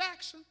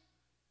satisfaction,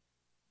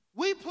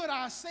 we put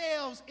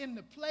ourselves in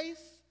the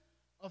place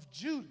of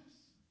Judas.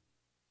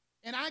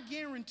 And I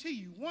guarantee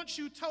you, once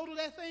you total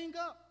that thing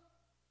up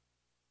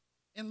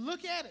and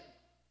look at it,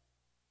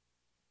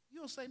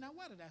 you'll say, now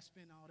why did I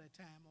spend all that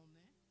time on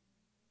that?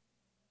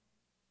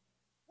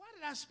 Why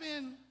did I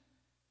spend,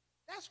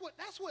 that's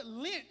what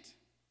Lent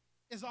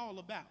is all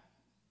about.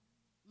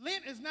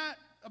 Lent is not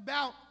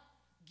about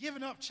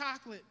giving up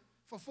chocolate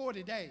for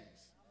 40 days.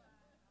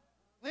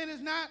 Lent is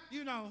not,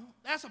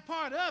 that's a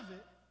part of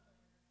it.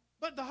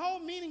 But the whole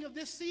meaning of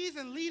this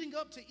season leading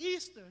up to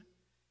Easter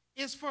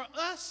is for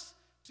us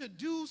to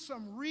do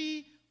some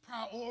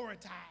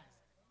reprioritizing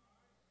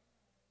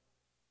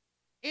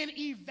and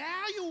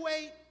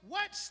evaluate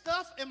what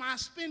stuff am I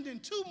spending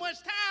too much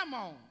time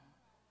on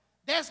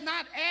that's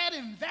not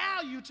adding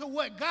value to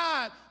what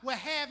God will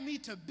have me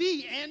to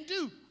be and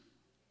do.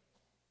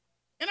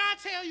 And I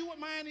tell you what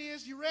mine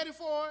is. You ready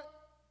for it?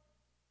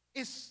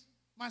 It's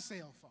my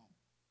cell phone.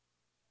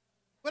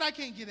 But I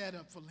can't get that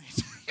up for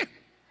Lent.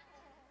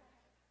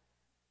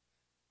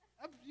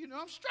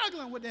 I'm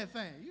struggling with that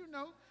thing,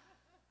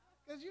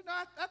 because,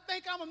 I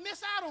think I'm going to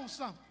miss out on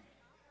something.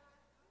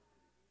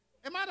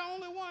 Am I the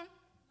only one?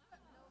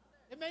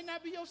 It may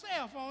not be your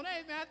cell phone.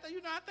 Hey, man, I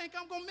think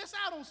I'm going to miss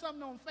out on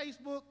something on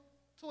Facebook,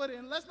 Twitter,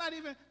 and let's not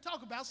even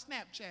talk about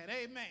Snapchat.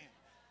 Amen.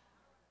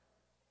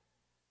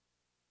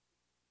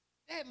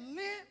 That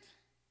Lent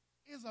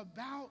is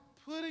about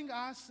putting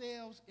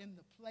ourselves in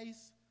the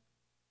place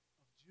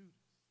of Judas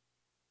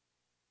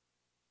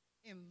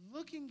and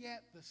looking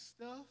at the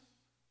stuff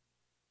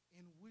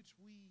in which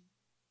we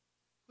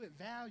put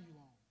value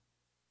on.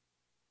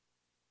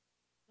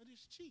 But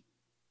it's cheap.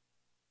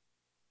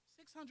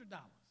 $600.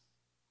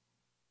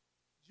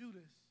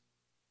 Judas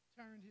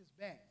turned his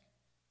back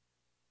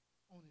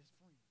on his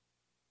friend.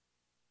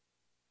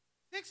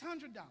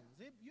 $600.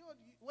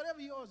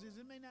 Whatever yours is,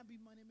 it may not be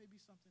money, it may be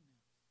something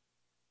else.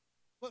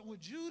 But what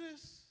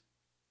Judas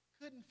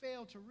couldn't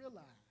fail to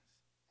realize,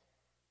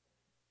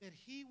 that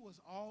he was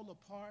all a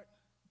part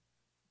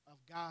of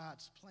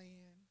God's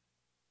plan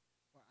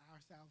for our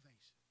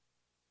salvation.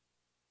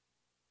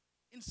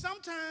 And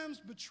sometimes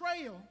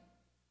betrayal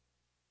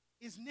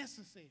is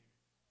necessary.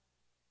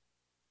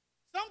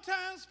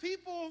 Sometimes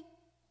people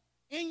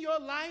in your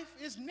life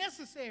is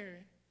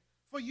necessary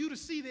for you to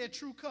see their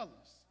true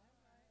colors.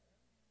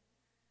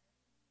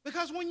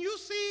 Because when you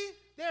see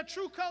their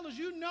true colors,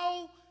 you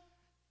know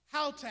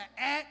how to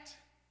act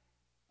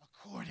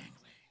accordingly.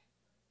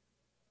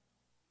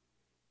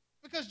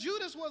 Because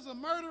Judas was a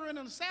murderer and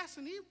an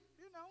assassin. He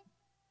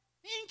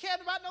ain't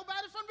cared about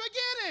nobody from the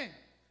beginning.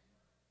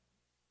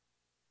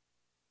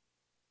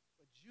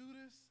 But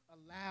Judas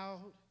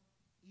allowed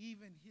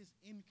even his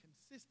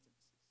inconsistencies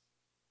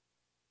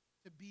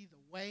to be the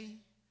way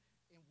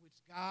in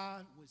which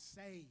God would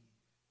save the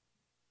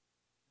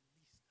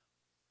least of us.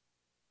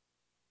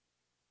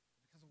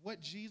 Because of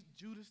what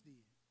Judas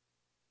did,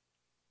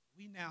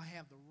 we now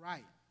have the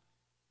right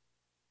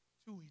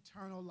to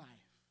eternal life.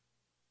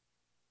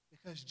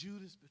 Because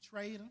Judas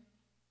betrayed him,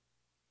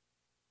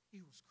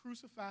 he was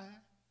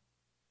crucified,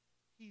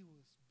 he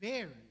was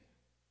buried.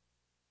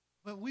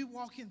 But we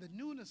walk in the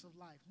newness of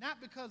life,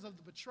 not because of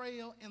the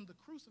betrayal and the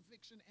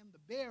crucifixion and the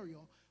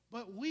burial,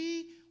 but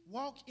we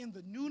walk in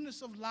the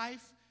newness of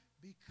life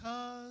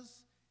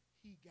because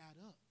he got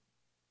up.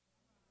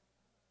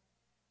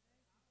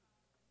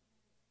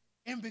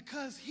 And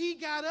because he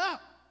got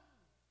up,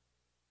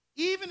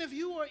 even if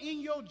you are in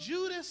your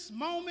Judas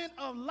moment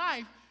of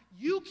life,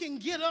 you can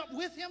get up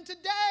with him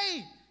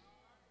today.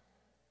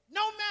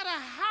 No matter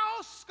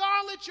how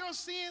scarlet your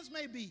sins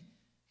may be,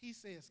 he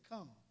says,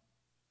 come.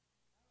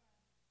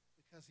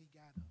 Because he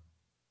got up.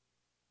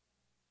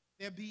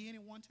 There be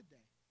anyone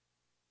today,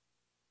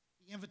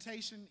 the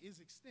invitation is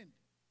extended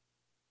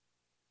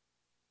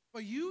for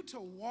you to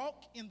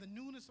walk in the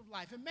newness of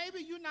life. And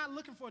maybe you're not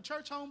looking for a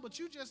church home, but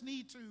you just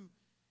need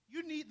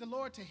the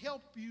Lord to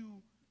help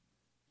you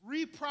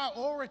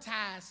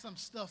reprioritize some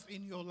stuff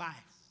in your life.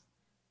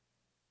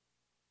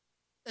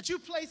 That you're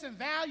placing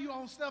value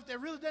on stuff that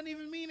really doesn't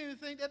even mean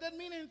anything. That doesn't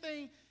mean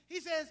anything.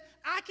 He says,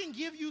 I can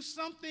give you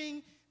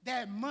something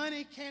that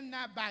money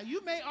cannot buy.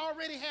 You may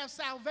already have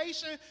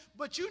salvation,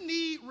 but you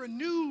need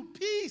renewed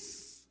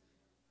peace.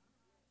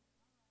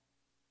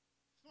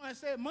 Someone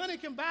said, money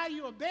can buy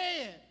you a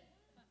bed,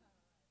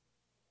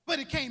 but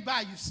it can't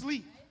buy you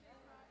sleep.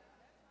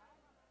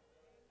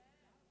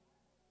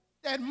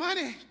 That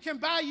money can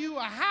buy you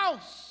a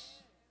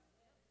house,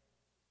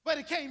 but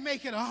it can't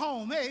make it a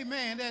home.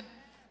 Amen. That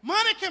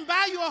money can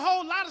buy you a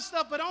whole lot of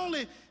stuff, but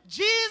only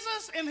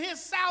Jesus and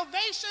his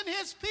salvation,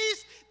 his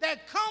peace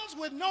that comes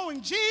with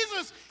knowing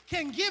Jesus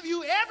can give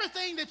you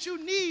everything that you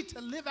need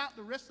to live out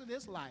the rest of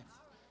this life.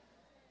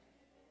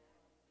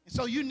 And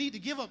so you need to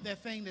give up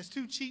that thing that's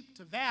too cheap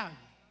to value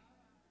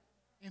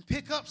and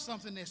pick up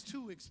something that's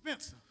too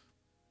expensive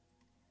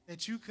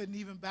that you couldn't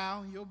even buy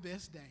on your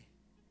best day.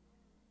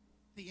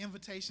 The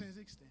invitation is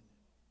extended.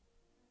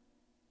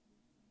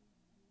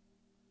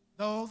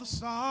 Though the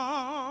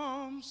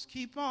storms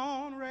keep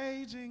on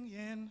raging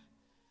in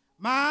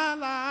my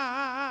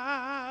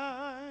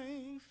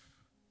life,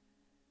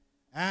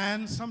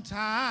 and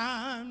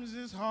sometimes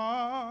it's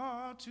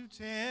hard to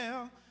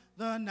tell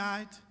the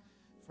night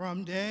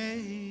from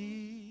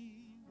day.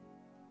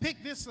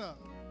 Pick this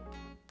up.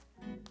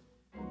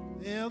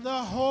 Still the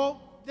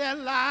hope that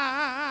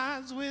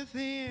lies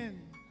within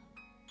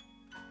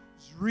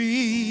is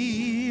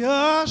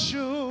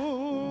reassured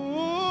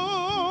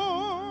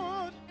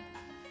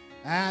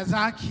as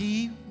I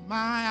keep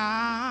my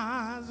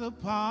eyes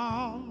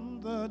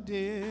upon the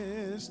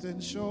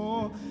distant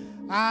shore.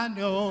 I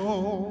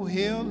know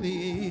he'll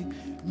lead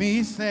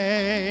me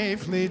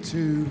safely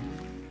to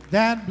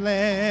that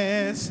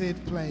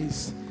blessed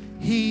place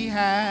he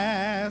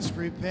has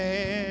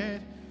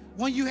prepared.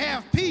 When you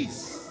have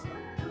peace,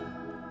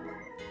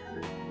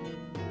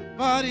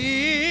 but if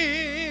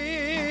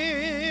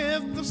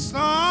the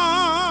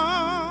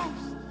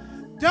storms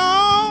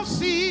don't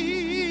cease,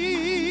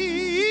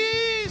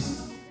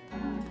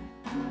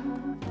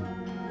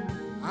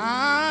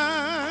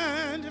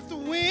 and if the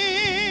winds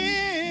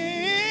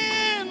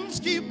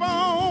keep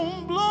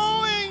on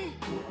blowing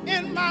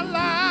in my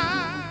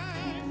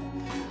life,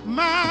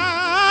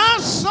 my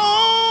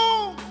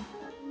soul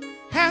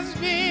has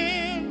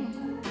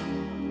been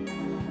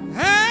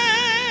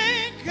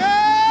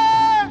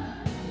anchored.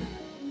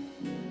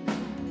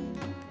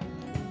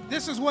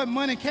 This is what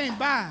money can't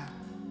buy.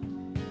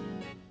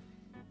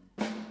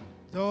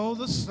 Though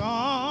the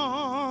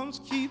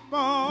storms keep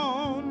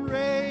on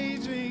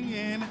raging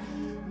in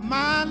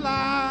my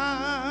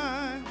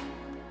life,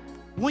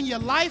 when your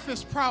life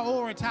is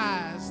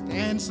prioritized,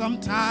 and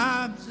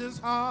sometimes it's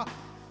hard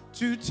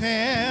to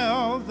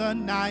tell the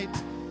night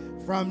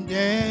from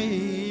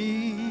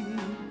day,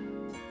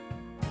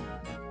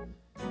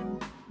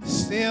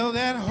 still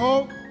that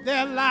hope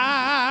that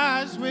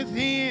lies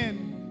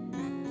within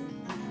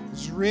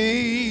is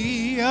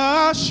reassured be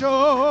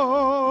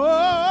assured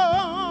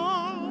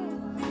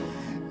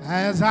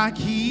as I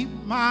keep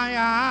my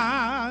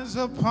eyes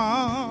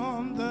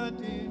upon the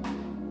dear.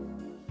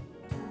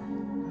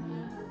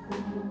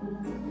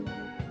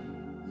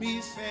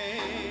 Me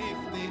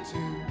safely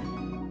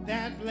to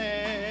that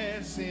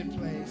blessed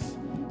place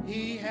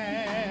he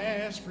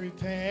has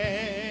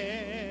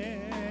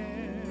prepared.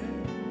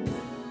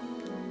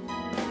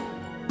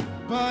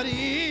 But if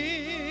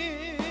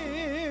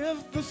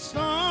the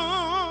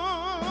stars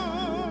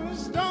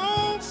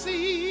don't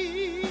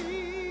cease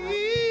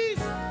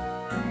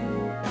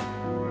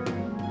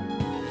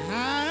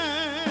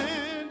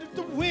and if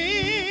the winds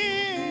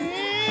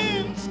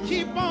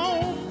keep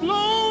on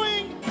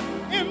blowing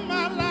in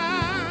my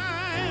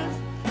life,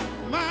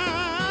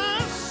 my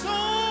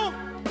soul,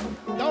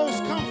 those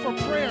come for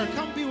prayer.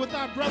 Come be with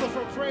our brother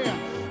for prayer.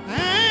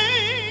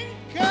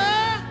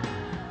 Anchor,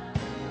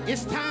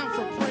 it's time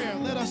for prayer.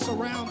 Let us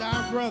surround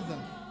our brother.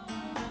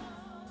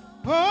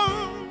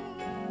 Oh,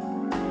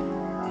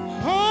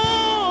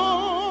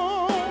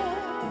 oh,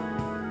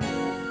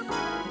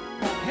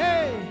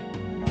 hey,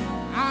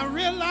 I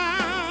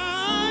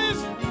realize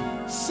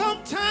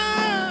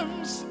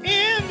sometimes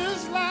in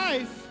this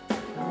life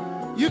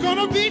you're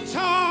gonna be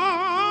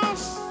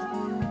tossed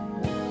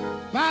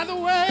by the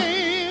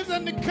waves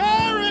and the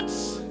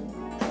currents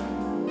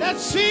that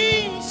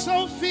seem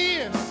so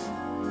fierce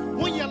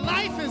when your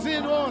life is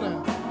in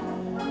order.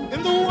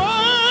 In the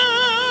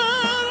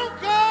Word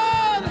of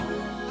God,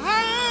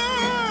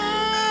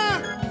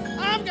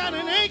 I've got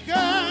an anchor,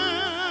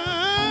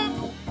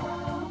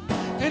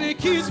 and it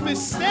keeps me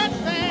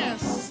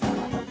steadfast,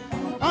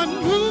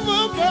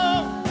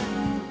 unmovable,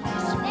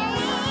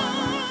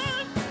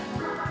 despite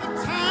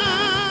the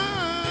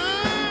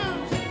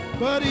times.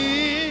 But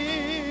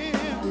if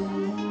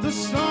the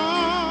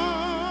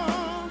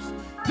storms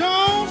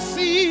don't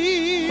cease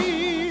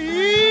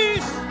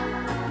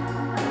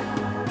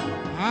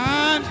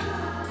and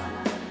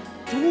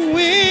the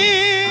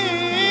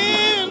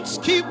winds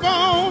keep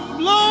on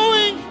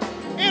blowing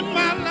in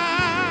my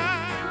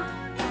life,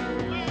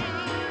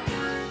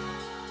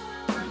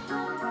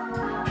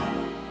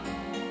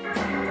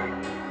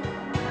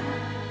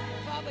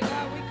 Father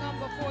God, we come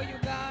before you,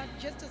 God,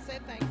 just to say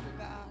thank you,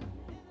 God.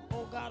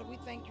 Oh, God, we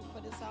thank you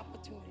for this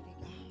opportunity,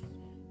 God.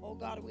 Oh,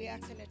 God, we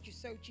asking that you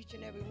search each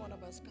and every one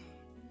of us, God.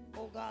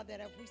 Oh, God, that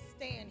if we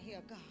stand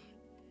here, God,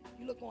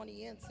 you look on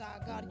the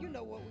inside, God, you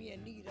know what we're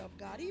in need of,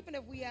 God. Even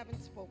if we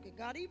haven't spoken,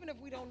 God, even if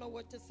we don't know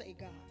what to say,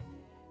 God,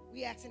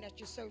 we asking that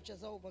you search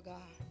us over,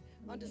 God.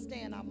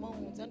 Understand our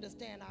moans,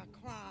 understand our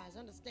cries,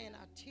 understand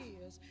our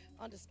tears,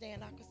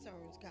 understand our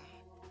concerns, God.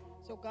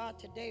 So, God,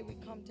 today we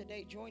come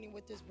today joining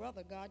with this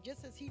brother, God.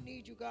 Just as he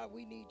needs you, God,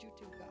 we need you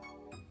too,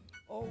 God.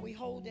 Oh, we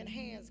holding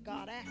hands,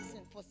 God,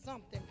 asking for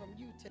something from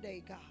you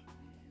today, God.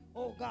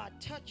 Oh, God,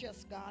 touch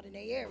us, God, in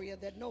an area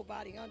that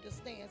nobody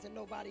understands and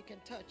nobody can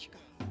touch,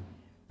 God.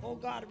 Oh,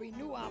 God,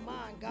 renew our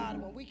mind, God,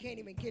 when we can't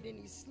even get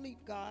any sleep,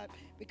 God,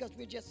 because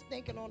we're just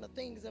thinking on the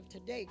things of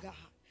today, God.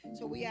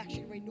 So we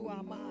actually renew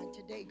our mind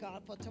today,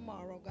 God, for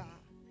tomorrow, God.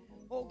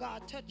 Oh,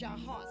 God, touch our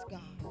hearts,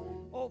 God.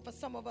 Oh, for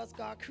some of us,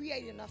 God,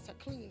 creating us a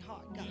clean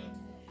heart, God.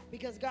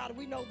 Because, God,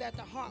 we know that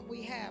the heart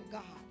we have,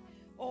 God,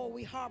 oh,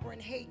 we harboring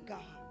hate,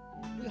 God.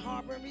 We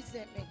harboring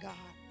resentment, God.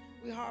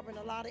 We harboring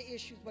a lot of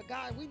issues. But,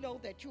 God, we know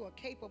that you are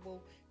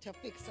capable to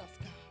fix us,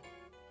 God.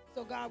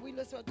 So, God, we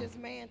listen to this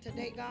man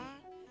today, God.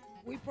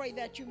 We pray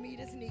that you meet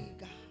his need,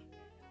 God.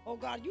 Oh,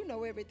 God, you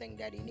know everything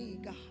that he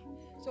need, God.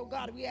 So,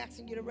 God, we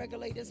asking you to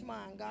regulate his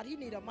mind, God. He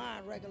need a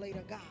mind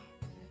regulator, God.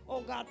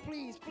 Oh, God,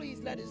 please, please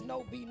let his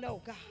no be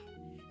no, God.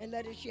 And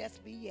let his yes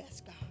be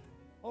yes, God.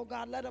 Oh,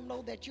 God, let him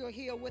know that you're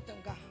here with him,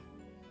 God.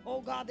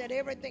 Oh, God, that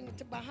everything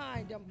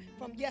behind him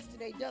from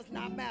yesterday does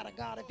not matter,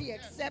 God, if he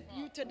accept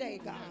you today,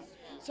 God.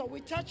 So we're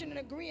touching and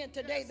agreeing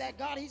today that,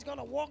 God, he's going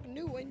to walk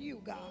new in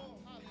you, God.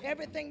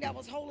 Everything that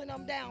was holding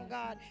him down,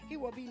 God, he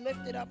will be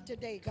lifted up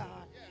today,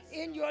 God.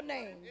 In your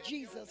name,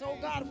 Jesus. Oh,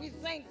 God, we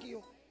thank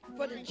you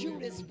for the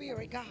Judas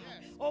spirit, God.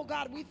 Oh,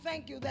 God, we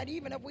thank you that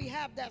even if we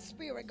have that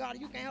spirit, God,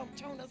 you can help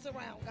turn us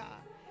around,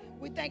 God.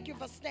 We thank you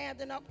for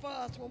standing up for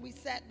us when we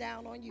sat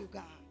down on you,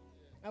 God.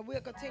 And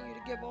we'll continue to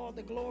give all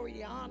the glory,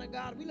 the honor,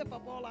 God. We lift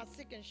up all our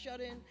sick and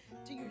shut in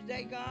to you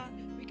today, God.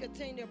 We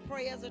continue to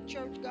pray as a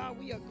church, God.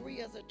 We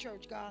agree as a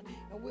church, God.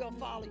 And we'll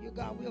follow you,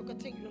 God. We'll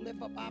continue to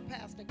lift up our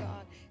pastor,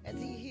 God,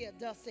 as he here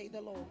does say the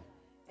Lord.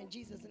 In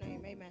Jesus'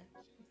 name, amen.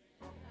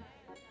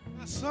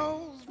 my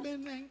soul's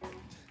been anchored.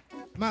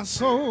 My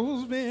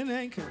soul's been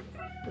anchored.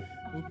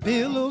 Though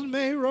billows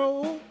may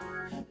roll,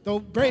 though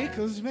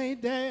breakers may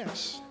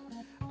dash,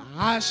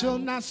 I shall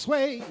not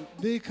sway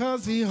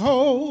because he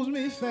holds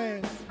me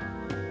fast.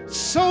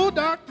 So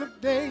dark the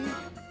day,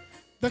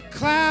 the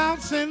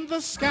clouds in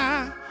the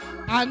sky,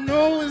 I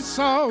know it's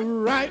all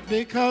right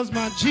because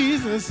my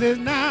Jesus is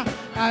now.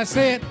 I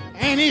said,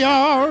 ain't he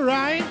all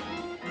right?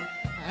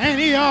 Ain't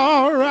he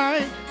all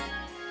right?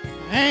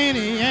 Ain't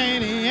he,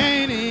 ain't he,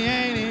 ain't he,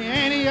 ain't he,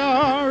 ain't he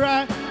all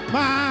right?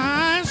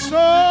 My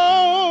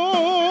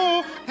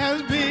soul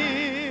has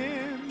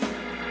been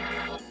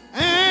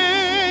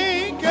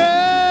anchored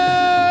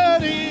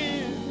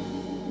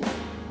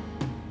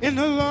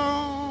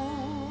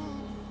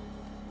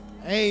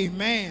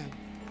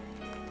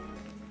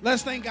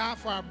Let's thank God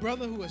for our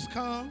brother who has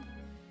come,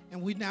 and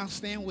we now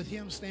stand with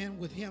him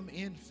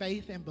in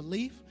faith and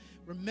belief.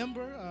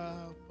 Remember,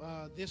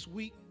 this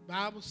week,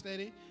 Bible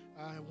study,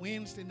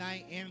 Wednesday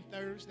night and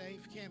Thursday.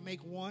 If you can't make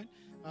one,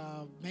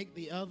 make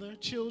the other.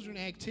 Children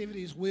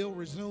activities will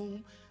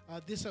resume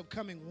this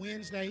upcoming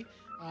Wednesday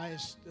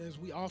as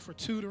we offer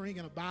tutoring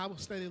and a Bible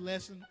study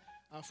lesson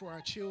for our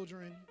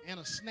children and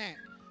a snack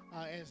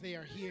as they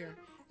are here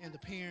and the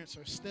parents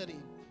are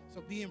studying. So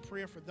be in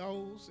prayer for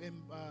those.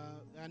 And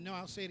I know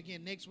I'll say it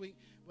again next week,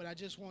 but I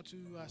just want to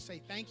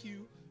say thank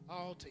you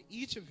all to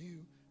each of you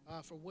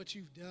for what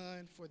you've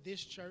done for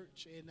this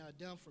church and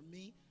done for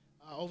me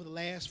over the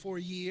last 4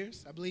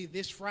 years. I believe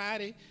this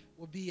Friday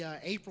will be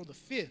April the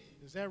 5th.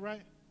 Is that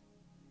right?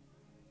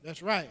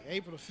 That's right,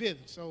 April the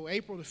 5th. So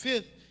April the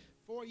 5th,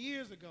 4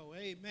 years ago,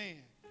 amen.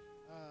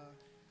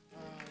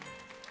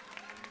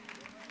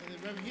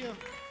 Reverend Hill?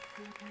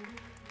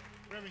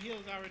 Reverend Hill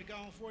is already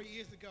gone. 4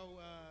 years ago,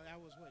 I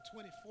was,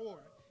 24,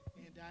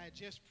 and I had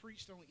just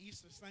preached on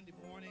Easter Sunday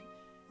morning,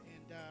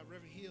 and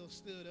Reverend Hill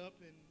stood up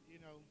and,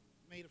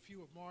 made a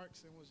few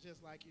remarks and was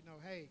just like,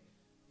 hey,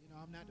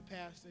 I'm not the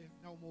pastor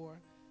no more.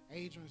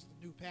 Adrian's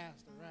the new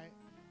pastor, right?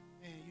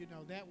 And,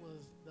 that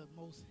was the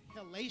most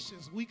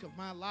hellacious week of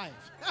my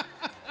life.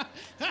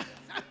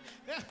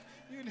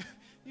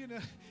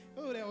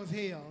 Oh, that was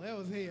hell. That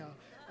was hell.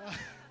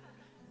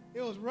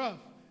 It was rough.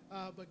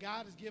 But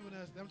God has given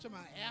us, I'm talking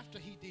about after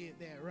he did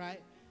that,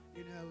 right?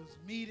 It was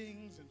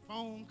meetings and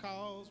phone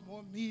calls,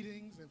 more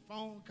meetings and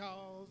phone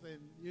calls, and,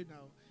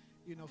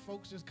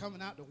 folks just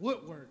coming out the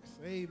woodworks.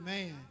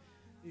 Amen.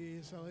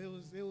 Yeah, so it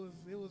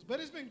was, but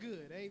it's been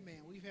good. Amen.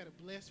 We've had a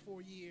blessed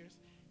 4 years.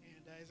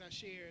 And as I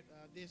shared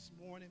this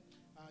morning,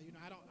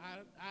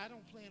 I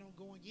don't plan on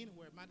going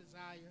anywhere. My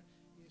desire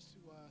is to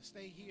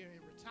stay here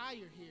and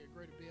retire here at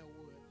Greater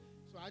Bellwood.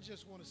 So I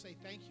just want to say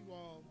thank you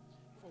all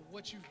for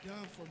what you've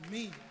done for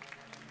me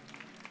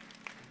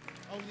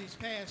over these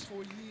past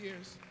 4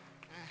 years,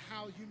 and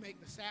how you make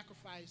the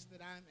sacrifice that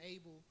I'm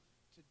able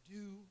to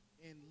do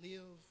and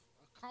live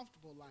a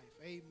comfortable life.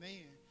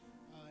 Amen.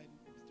 And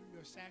through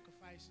your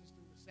sacrifices,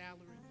 through the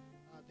salary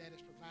that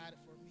is provided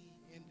for me,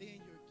 and then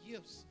your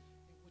gifts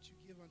and what you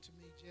give unto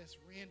me just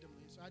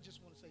randomly. So I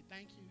just want to say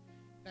thank you,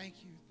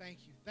 thank you,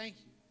 thank you, thank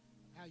you.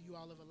 How you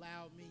all have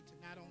allowed me to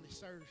not only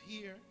serve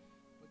here,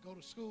 but go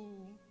to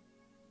school,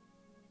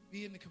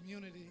 be in the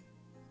community,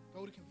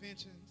 go to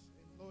conventions,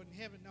 and Lord in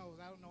heaven knows,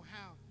 I don't know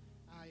how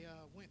I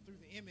went through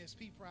the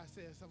MSP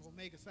process of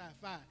Omega Psi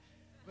Phi,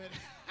 but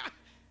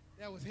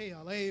that was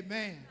hell,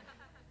 amen.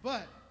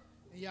 But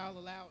you all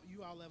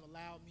have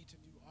allowed me to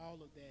do all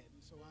of that,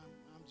 and so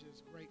I'm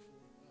just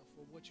grateful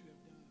for what you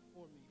have done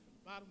for me. From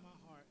the bottom of my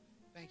heart,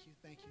 thank you,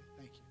 thank you,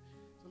 thank you.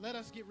 So let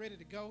us get ready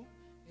to go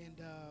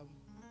and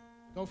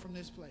go from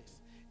this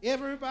place.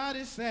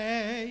 Everybody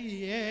say,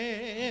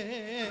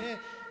 yeah,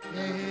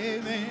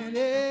 amen.